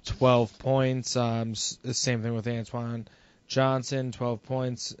 put up 12 points. The same thing with Antoine Johnson, 12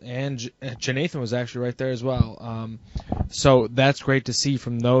 points, and Janathan was actually right there as well. So that's great to see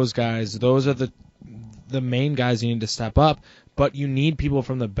from those guys. Those are the main guys you need to step up, but you need people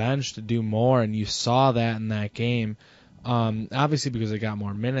from the bench to do more, and you saw that in that game. Obviously because they got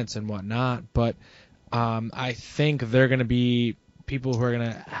more minutes and whatnot, but I think they're going to be people who are going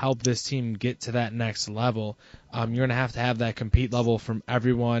to help this team get to that next level. You're going to have that compete level from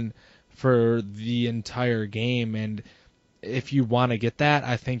everyone for the entire game, and if you want to get that,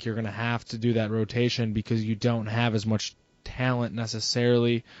 I think you're going to have to do that rotation, because you don't have as much talent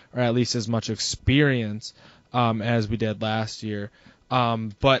necessarily, or at least as much experience as we did last year.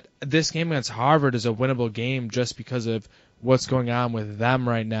 But this game against Harvard is a winnable game just because of what's going on with them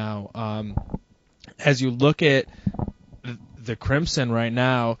right now. As you look at the Crimson right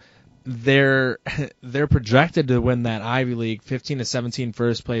now, they're projected to win that Ivy League, 15-17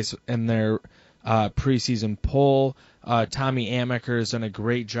 first place in their preseason poll. Tommy Amaker has done a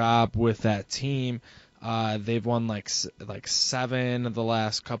great job with that team. They've won like 7 of the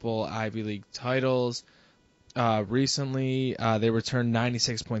last couple Ivy League titles. Recently, they returned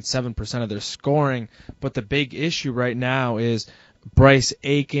 96.7% of their scoring, but the big issue right now is Bryce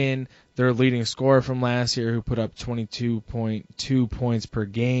Aiken, their leading scorer from last year, who put up 22.2 points per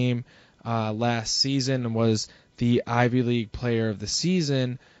game last season and was the Ivy League Player of the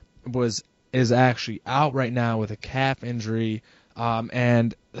Season, is actually out right now with a calf injury,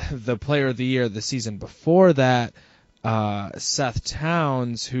 and the Player of the Year the season before that, Seth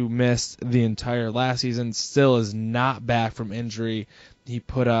Towns, who missed the entire last season, still is not back from injury. He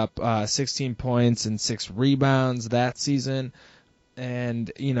put up 16 points and 6 rebounds that season.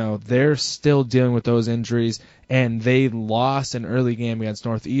 And, they're still dealing with those injuries, and they lost an early game against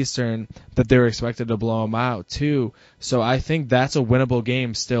Northeastern that they were expected to blow them out, too. So I think that's a winnable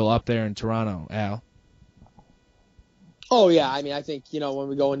game still up there in Toronto, Al. Oh, yeah. I mean, I think, when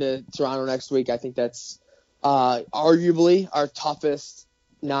we go into Toronto next week, I think that's arguably our toughest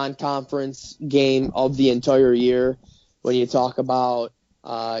non-conference game of the entire year. When you talk about,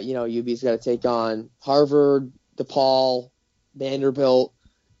 UB's got to take on Harvard, DePaul, Vanderbilt,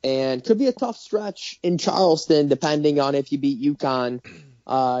 and could be a tough stretch in Charleston, depending on if you beat UConn.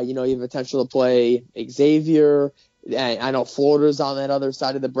 You have potential to play Xavier. And I know Florida's on that other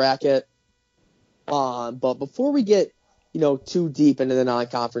side of the bracket. But before we get, too deep into the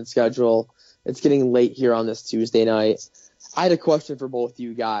non-conference schedule, it's getting late here on this Tuesday night. I had a question for both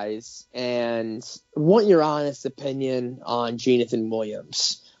you guys, and want your honest opinion on Jonathan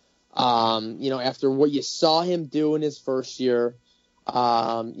Williams. After what you saw him do in his first year,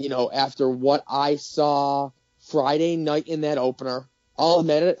 after what I saw Friday night in that opener, I'll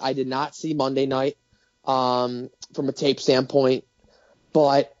admit it, I did not see Monday night from a tape standpoint,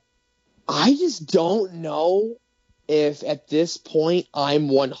 but I just don't know if at this point I'm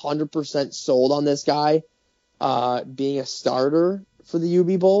 100% sold on this guy being a starter for the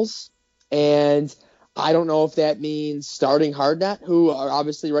UB Bulls. And I don't know if that means starting Hardnett, who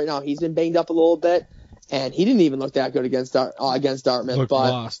obviously right now he's been banged up a little bit, and he didn't even look that good against Dartmouth. Looked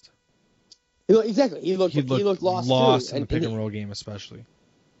but lost. He looked lost in the pick and roll game especially.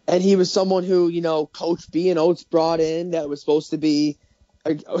 And he was someone who, Coach B and Oates brought in that was supposed to be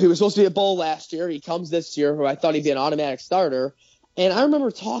a Bull last year. He comes this year, who I thought he'd be an automatic starter. And I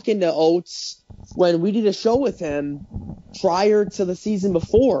remember talking to Oates when we did a show with him prior to the season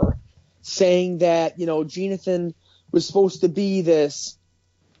before, saying that, Jonathan was supposed to be this,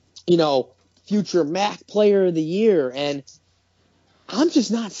 future MAC player of the year. And I'm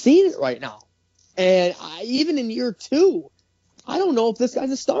just not seeing it right now. And even in year 2, I don't know if this guy's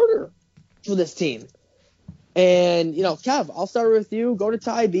a starter for this team. And, Kev, I'll start with you. Go to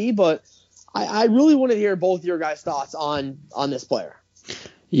Ty B, but I really want to hear both your guys' thoughts on this player.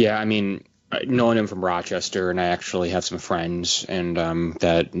 Yeah, I mean, knowing him from Rochester, and I actually have some friends and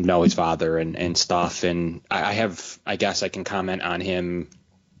that know his father and stuff. And I guess I can comment on him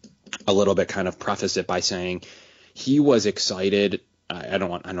a little bit, kind of preface it by saying he was excited. I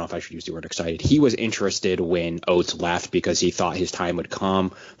don't know if I should use the word excited. He was interested when Oates left because he thought his time would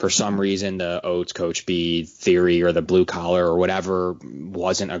come. For some reason, the Oates Coach B theory or the blue collar or whatever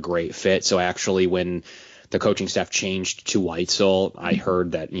wasn't a great fit. So actually, when the coaching staff changed to Weitzel, I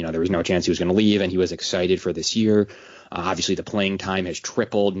heard that there was no chance he was going to leave, and he was excited for this year. Obviously, the playing time has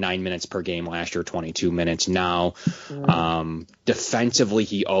tripled, 9 minutes per game last year, 22 minutes now. Defensively,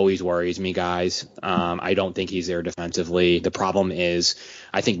 he always worries me, guys. I don't think he's there defensively. The problem is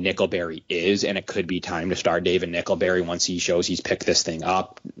I think Nickelberry is, and it could be time to start David Nickelberry once he shows he's picked this thing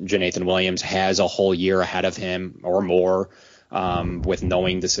up. Jonathan Williams has a whole year ahead of him or more. With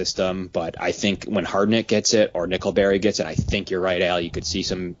knowing the system, but I think when Hardnett gets it or Nickelberry gets it, I think you're right, Al. You could see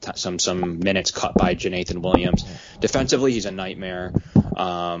some minutes cut by Jonathan Williams. Defensively, he's a nightmare.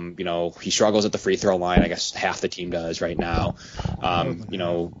 He struggles at the free throw line. I guess half the team does right now.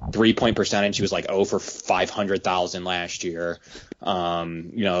 3-point percentage, he was like 0 for 500,000 last year.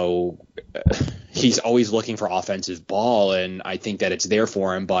 He's always looking for offensive ball, and I think that it's there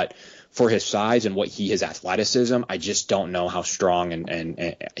for him, but for his size and his athleticism, I just don't know how strong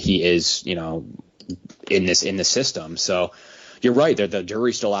and he is, in this system. So you're right. The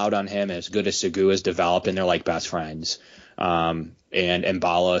jury's still out on him. As good as Segu has developed, and they're like best friends. And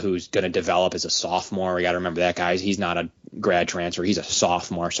Mbala, who's going to develop as a sophomore. We got to remember that, guys. He's not a grad transfer. He's a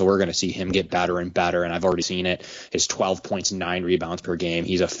sophomore. So we're going to see him get better and better. And I've already seen it. His 12 points, 9 rebounds per game.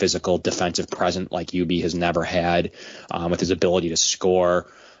 He's a physical defensive presence like UB has never had, with his ability to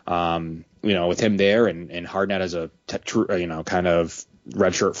score. With him there and Hardnett as a kind of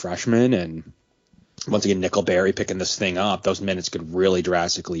redshirt freshman, and once again Nickelberry picking this thing up, those minutes could really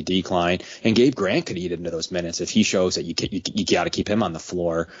drastically decline. And Gabe Grant could eat into those minutes if he shows that you got to keep him on the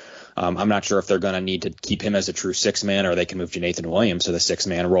floor. I'm not sure if they're going to need to keep him as a true 6-man, or they can move Jonathan Williams to the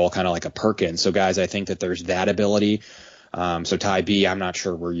 6-man role, kind of like a Perkins. So guys, I think that there's that ability. So Ty B, I'm not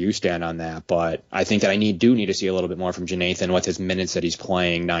sure where you stand on that, but I think that I do need to see a little bit more from Jonathan with his minutes that he's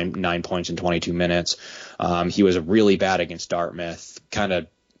playing, 9 points in 22 minutes. He was really bad against Dartmouth. Kind of,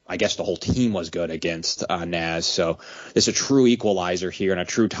 I guess the whole team was good against Naz. So it's a true equalizer here and a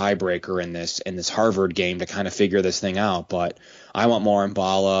true tiebreaker in this Harvard game to kind of figure this thing out. But I want more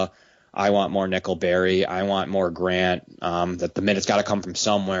Mbala. I want more Nickelberry. I want more Grant. That the minutes got to come from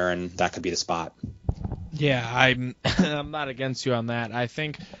somewhere, and that could be the spot. Yeah, I'm not against you on that. I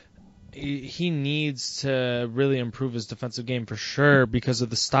think he needs to really improve his defensive game for sure because of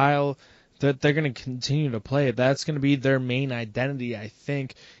the style that they're going to continue to play. That's going to be their main identity, I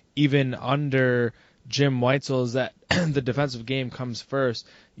think, even under Jim Weitzel, is that the defensive game comes first.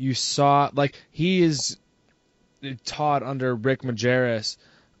 You saw, he is taught under Rick Majerus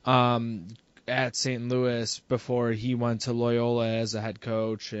at St. Louis before he went to Loyola as a head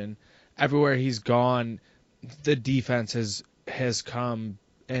coach, and everywhere he's gone, the defense has come,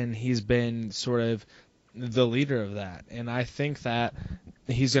 and he's been sort of the leader of that. And I think that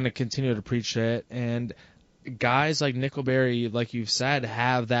he's going to continue to preach it. And guys like Nickelberry, like you've said,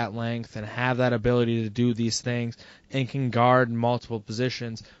 have that length and have that ability to do these things and can guard multiple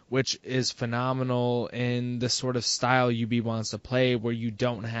positions, which is phenomenal in the sort of style UB wants to play, where you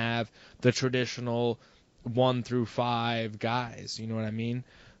don't have the traditional 1 through 5 guys. You know what I mean?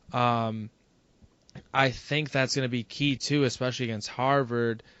 I think that's going to be key too, especially against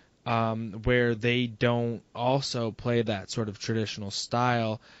Harvard, where they don't also play that sort of traditional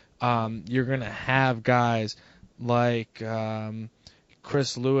style. You're going to have guys like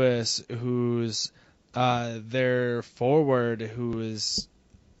Chris Lewis, who's their forward, who is,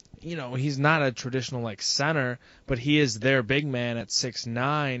 he's not a traditional like center, but he is their big man at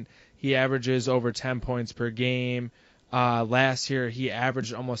 6'9". He averages over 10 points per game. Last year, he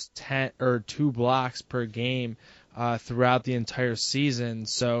averaged almost 10 or 2 blocks per game throughout the entire season.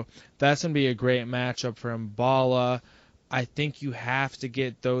 So that's going to be a great matchup for Mballa. I think you have to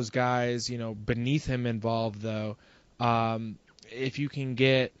get those guys, beneath him involved, though. If you can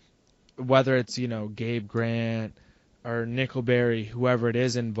get, whether it's, Gabe Grant or Nickelberry, whoever it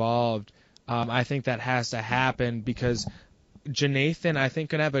is involved, I think that has to happen, because Janathan, I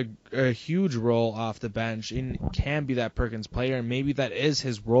think, can have a huge role off the bench and can be that Perkins player, and maybe that is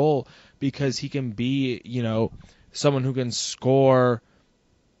his role, because he can be, someone who can score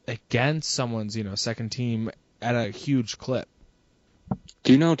against someone's, second team at a huge clip.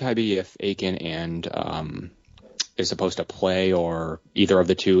 Do you know, Tybee, if Aiken and is supposed to play, or either of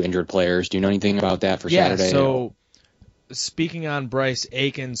the two injured players? Do you know anything about that for Saturday? Yeah, so speaking on Bryce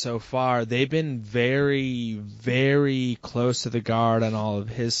Aiken so far, they've been very, very close to the guard on all of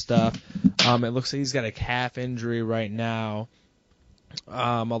his stuff. It looks like he's got a calf injury right now.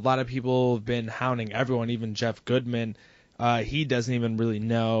 A lot of people have been hounding everyone, even Jeff Goodman. He doesn't even really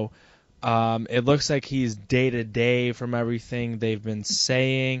know. It looks like he's day-to-day from everything they've been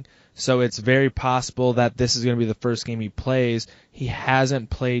saying, so it's very possible that this is going to be the first game he plays. He hasn't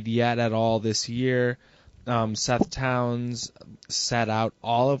played yet at all this year. Seth Towns sat out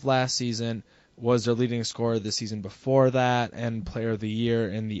all of last season, was their leading scorer the season before that, and player of the year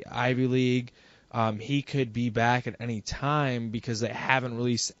in the Ivy League. He could be back at any time because they haven't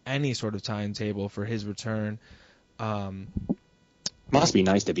released any sort of timetable for his return. Must be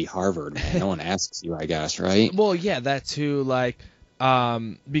nice to be Harvard, man. No one asks you, I guess, right? Well, yeah, that too.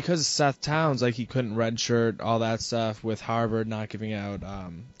 Because Seth Towns, he couldn't redshirt, all that stuff, with Harvard not giving out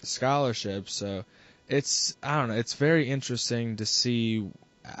scholarships. So it's very interesting to see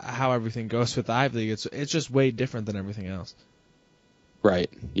how everything goes with the Ivy League. It's just way different than everything else.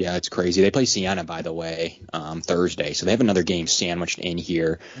 Right. Yeah, it's crazy. They play Siena, by the way, Thursday, so they have another game sandwiched in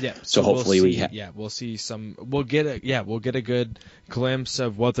here. Yeah. So hopefully we'll see some. We'll get a good glimpse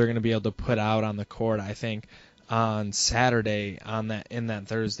of what they're going to be able to put out on the court, I think, on Saturday in that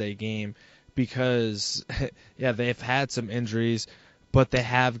Thursday game, because they've had some injuries, but they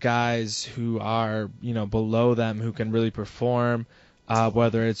have guys who are below them who can really perform.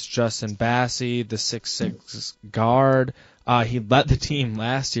 Whether it's Justin Bassey, the 6'6" guard. He led the team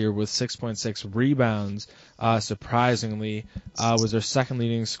last year with 6.6 rebounds. Surprisingly, was their third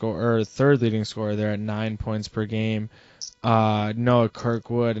leading scorer there at 9 points per game. Noah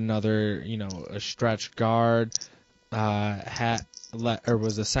Kirkwood, another a stretch guard, was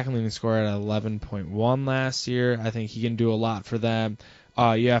the second leading scorer at 11.1 last year. I think he can do a lot for them.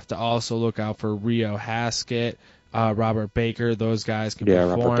 You have to also look out for Rio Haskett. Robert Baker, those guys can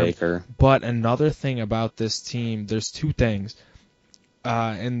perform. Robert Baker. But another thing about this team, there's two things,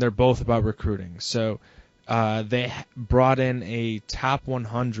 and they're both about recruiting. So they brought in a top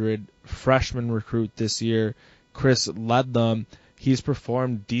 100 freshman recruit this year. Chris led them. He's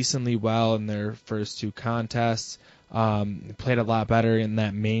performed decently well in their first two contests. Played a lot better in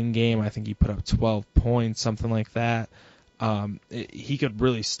that main game. I think he put up 12 points, something like that. He could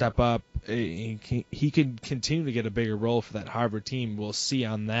really step up. He could continue to get a bigger role for that Harvard team. We'll see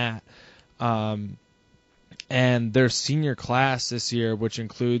on that. And their senior class this year, which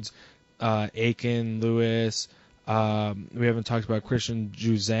includes Aiken, Lewis. We haven't talked about Christian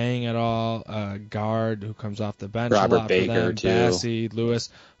Juzang at all. Guard who comes off the bench. Robert a lot Baker, for them. too. Bassey, Lewis.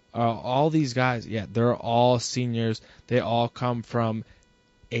 All these guys, they're all seniors. They all come from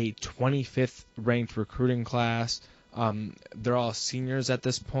a 25th ranked recruiting class. They're all seniors at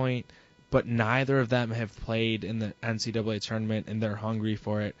this point. but neither of them have played in the NCAA tournament, and they're hungry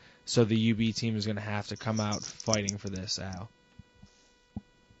for it. So the UB team is going to have to come out fighting for this, Al.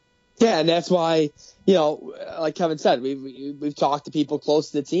 Yeah, and that's why, like Kevin said, we've talked to people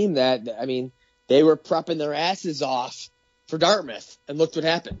close to the team that, I mean, they were prepping their asses off for Dartmouth, and looked what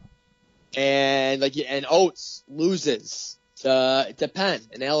happened. And Oates loses to Penn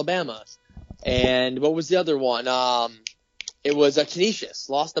in Alabama. And what was the other one? It was Canisius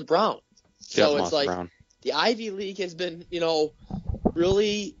lost to Brown. So it's like Brown. The Ivy League has been,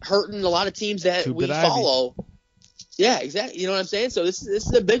 really hurting a lot of teams that we follow. Ivy. Yeah, exactly. You know what I'm saying? So this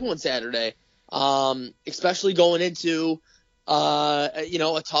is a big one Saturday, especially going into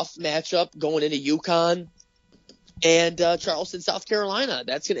a tough matchup going into UConn and Charleston, South Carolina.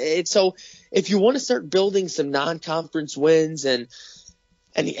 So if you want to start building some non-conference wins and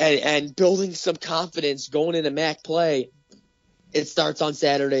building some confidence going into MAC play, it starts on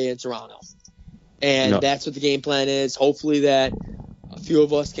Saturday in Toronto. And that's what the game plan is. Hopefully that a few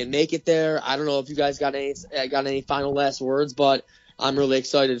of us can make it there. I don't know if you guys got any final last words, but I'm really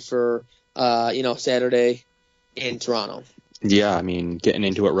excited for Saturday in Toronto. Yeah, I mean, getting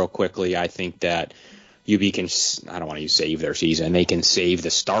into it real quickly, I think that UB can, I don't want to use save their season. They can save the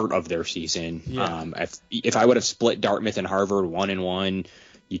start of their season. Yeah. If I would have split Dartmouth and Harvard 1-1,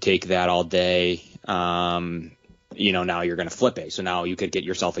 you take that all day. Now you're going to flip it. So now you could get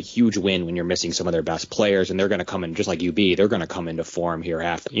yourself a huge win when you're missing some of their best players, and they're going to come in just like UB. They're going to come into form here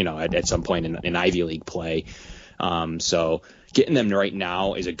after, at some point in Ivy League play. So getting them right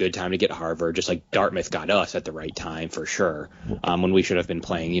now is a good time to get Harvard, just like Dartmouth got us at the right time for sure. When we should have been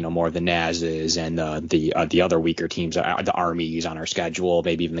playing, more of the Nazes and the other weaker teams, the Armies on our schedule,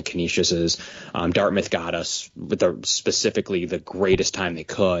 maybe even the Canisiuses. Dartmouth got us with specifically the greatest time they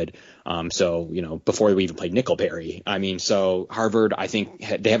could. Before we even played Nickelberry. I mean, so Harvard, I think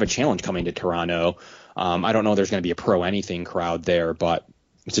they have a challenge coming to Toronto. I don't know if there's going to be a pro anything crowd there, but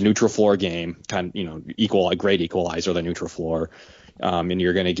it's a neutral floor game, a great equalizer, the neutral floor. And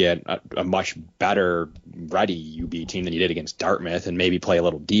you're going to get a much better ready UB team than you did against Dartmouth, and maybe play a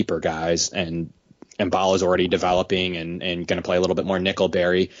little deeper guys. And Bala's already developing and going to play a little bit more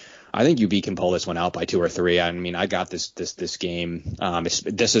Nickelberry. I think UB can pull this one out by 2 or 3. I mean, I got this game.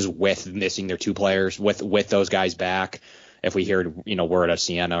 This is with missing their 2 players, with those guys back. If we hear, word of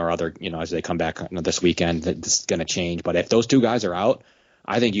Siena or other, as they come back this weekend, this is going to change. But if those 2 guys are out,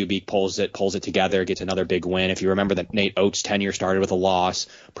 I think UB pulls it together, gets another big win. If you remember that Nate Oates' tenure started with a loss,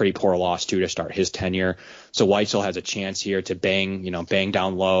 pretty poor loss too to start his tenure. So Weitzel has a chance here to bang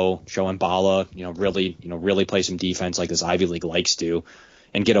down low, show Bala, really play some defense like this Ivy League likes to,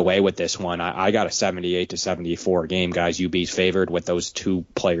 and get away with this one. I got a 78-74 game, guys. UB's favored with those 2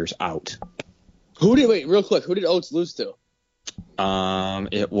 players out. Real quick, who did Oates lose to?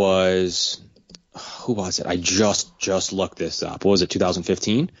 It was. Who was it? I just looked this up. What was it,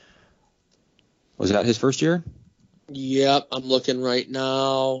 2015? Was that his first year? Yep, I'm looking right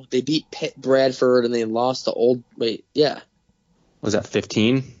now. They beat Pitt Bradford and they lost to Was that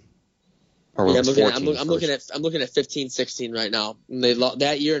 15? Or yeah, was it 14? I'm looking at 15-16 right now. And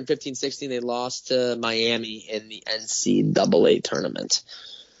that year in 15-16 they lost to Miami in the NCAA tournament.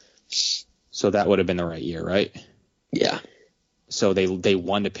 So that would have been the right year, right? Yeah. So they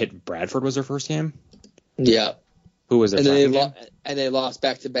won to Pitt Bradford was their first game? Yeah. Who was their second game? And they lost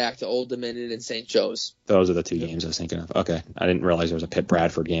back-to-back to Old Dominion and St. Joe's. Those are the 2 games I was thinking of. Okay. I didn't realize there was a Pitt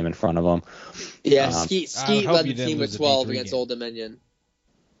Bradford game in front of them. Yeah, Skeet led the team with 12 against Old Dominion.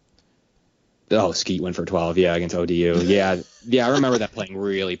 Oh, Skeet went for 12, against ODU. Yeah, I remember that playing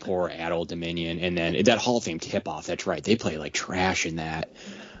really poor at Old Dominion. And then that Hall of Fame tip-off, that's right. They played like trash in that.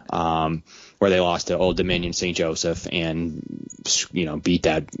 Where they lost to Old Dominion, St. Joseph, and beat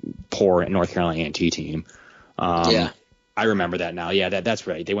that poor North Carolina A&T team. I remember that now. Yeah, that's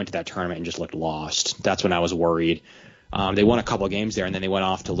right. They went to that tournament and just looked lost. That's when I was worried. They won a couple of games there, and then they went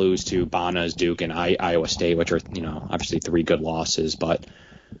off to lose to Bonas, Duke, and Iowa State, which are obviously 3 good losses. But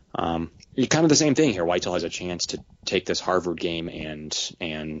kind of the same thing here. Weitzel has a chance to take this Harvard game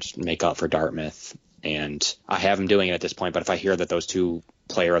and make up for Dartmouth. And I have him doing it at this point, but if I hear that those 2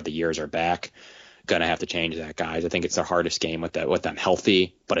 player of the years are back, gonna have to change that, guys. I think it's their hardest game with them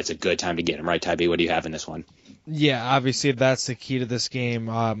healthy, but it's a good time to get them, right, Tybee? What do you have in this one? Yeah, obviously that's the key to this game,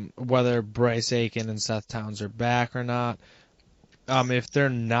 whether Bryce Aiken and Seth Towns are back or not. If they're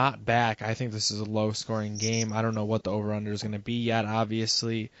not back, I think this is a low-scoring game. I don't know what the over-under is going to be yet,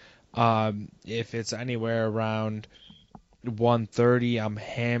 obviously. If it's anywhere around 130, I'm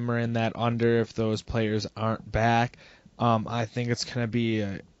hammering that under if those players aren't back. I think it's going to be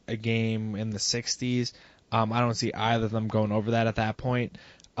a game in the 60s. I don't see either of them going over that at that point.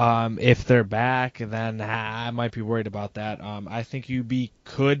 If they're back, then I might be worried about that. I think UB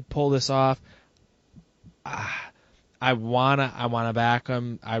could pull this off. I wanna back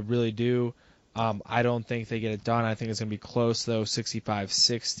them. I really do. I don't think they get it done. I think it's gonna be close though.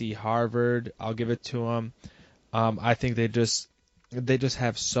 65-60 Harvard. I'll give it to them. I think they just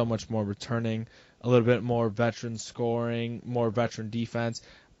have so much more returning, a little bit more veteran scoring, more veteran defense,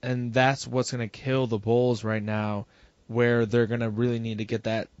 and that's what's gonna kill the Bulls right now, where they're gonna really need to get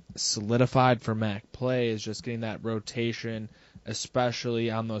that solidified for MAC play is just getting that rotation, especially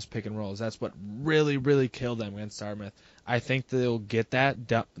on those pick and rolls. That's what really, really killed them against Dartmouth. I think they'll get that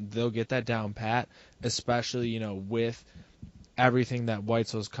down pat, especially with everything that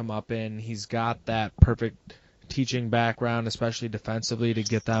Weitzel's come up in. He's got that perfect teaching background, especially defensively, to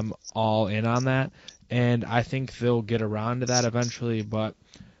get them all in on that. And I think they'll get around to that eventually, but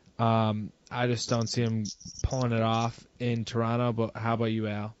I just don't see him pulling it off in Toronto. But how about you,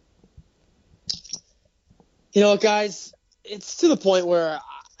 Al? Guys, it's to the point where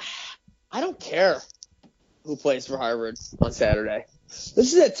I don't care who plays for Harvard on Saturday.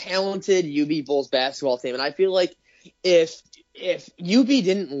 This is a talented UB Bulls basketball team, and I feel like if UB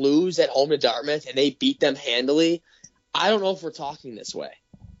didn't lose at home to Dartmouth and they beat them handily, I don't know if we're talking this way.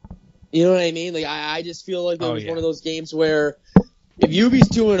 You know what I mean? Like I just feel like it was one of those games where if UB's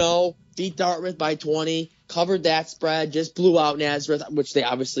 2-0, beat Dartmouth by 20, covered that spread, just blew out Nazareth, which they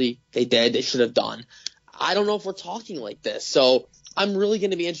did. They should have done. I don't know if we're talking like this. So I'm really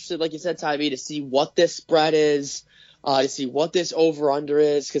going to be interested, like you said, Tybee, to see what this spread is, to see what this over-under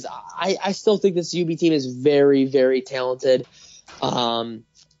is, because I still think this UB team is very, very talented.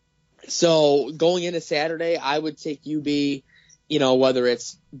 So going into Saturday, I would take UB, whether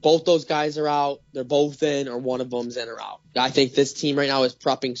it's both those guys are out, they're both in, or one of them's in or out. I think this team right now is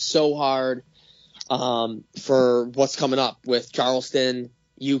prepping so hard for what's coming up with Charleston,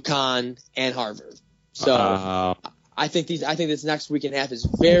 UConn, and Harvard. So I think this next week and a half is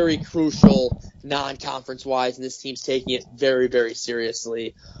very crucial non-conference wise, and this team's taking it very, very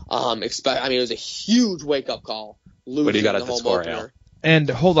seriously. It was a huge wake-up call. What do you got at the score, Al? And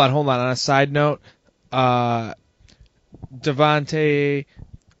hold on. On a side note, Devontae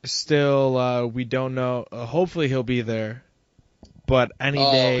still, we don't know. Hopefully he'll be there, but any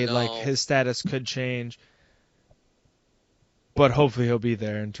day, his status could change. But hopefully he'll be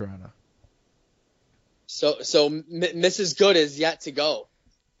there in Toronto. So Mrs. Good is yet to go.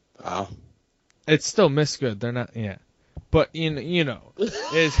 Wow. It's still Miss Good. They're not, yeah. But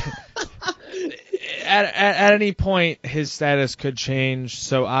is at any point his status could change.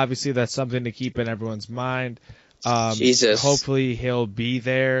 So obviously that's something to keep in everyone's mind. Jesus. Hopefully he'll be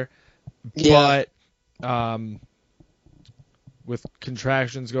there. Yeah. But with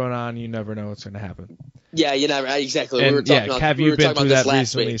contractions going on, you never know what's going to happen. Yeah, you never exactly. And we were talking about, Kev, we you've were been talking through about that this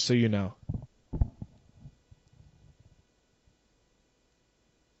last recently, week. so you know.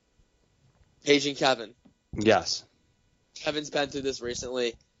 Paging Kevin. Yes. Kevin's been through this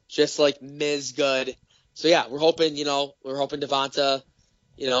recently, just like Ms. Good. So yeah, we're hoping Devonta,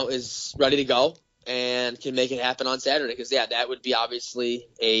 is ready to go and can make it happen on Saturday. Because that would be obviously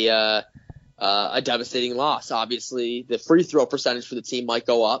a devastating loss. Obviously, the free throw percentage for the team might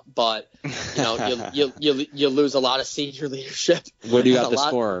go up, but you lose a lot of senior leadership. What do you got the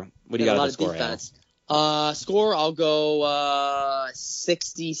score? What do you got the score? Defense. Score, I'll go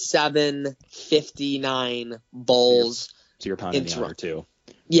 67-59 Bulls. So you're pounding the under too.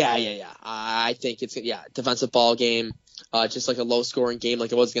 Yeah. I think it's defensive ball game, just like a low scoring game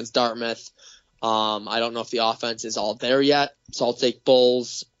like it was against Dartmouth. I don't know if the offense is all there yet, so I'll take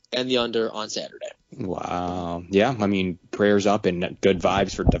Bulls and the under on Saturday. Wow. Yeah, I mean, prayers up and good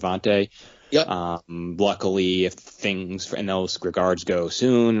vibes for Devontae. Yep. Luckily, if things in those regards go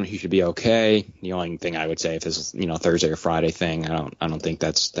soon, he should be okay. The only thing I would say, if this is Thursday or Friday thing, I don't think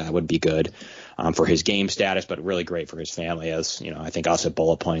that would be good for his game status, but really great for his family. As I think us at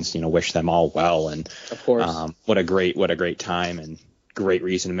Bullet Points, wish them all well. And of course, what a great time and great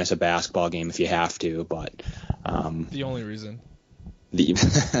reason to miss a basketball game if you have to. But the only reason. Yeah,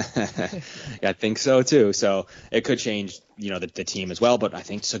 I think so too. So it could change, the team as well. But I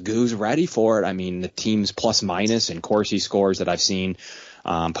think Segu's ready for it. I mean, the team's plus minus and Corsi scores that I've seen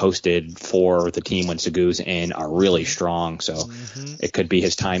posted for the team when Segu's in are really strong. So it could be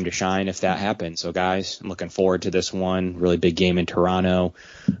his time to shine if that happens. So guys, I'm looking forward to this one. Really big game in Toronto.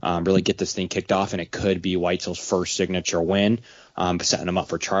 Really get this thing kicked off, and it could be Weitzel's first signature win, setting him up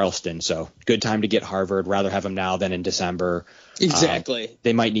for Charleston. So good time to get Harvard. Rather have him now than in December. Exactly.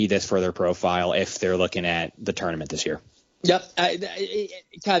 They might need this for their profile if they're looking at the tournament this year. Yep.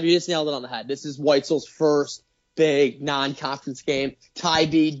 Kev, you just nailed it on the head. This is Weitzel's first big non-conference game. Ty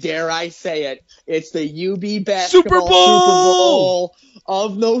B, dare I say it? It's the UB basketball Super Bowl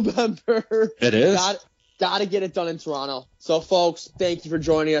of November. It is. Got to get it done in Toronto. So, folks, thank you for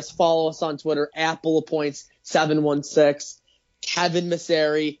joining us. Follow us on Twitter at BulletPoints716. Kevin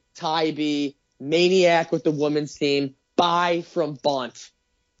Masseri, Ty B, Maniac with the women's team. Buy from Bunt.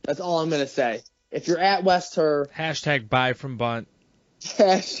 That's all I'm going to say. If you're at West Her, Hashtag buy from Bunt.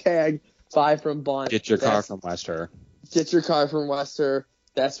 hashtag buy from Bunt. Get your car from West Her. Get your car from West Her.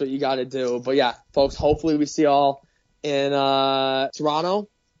 That's what you got to do. But, yeah, folks, hopefully we see y'all in Toronto.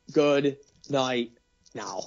 Good night now.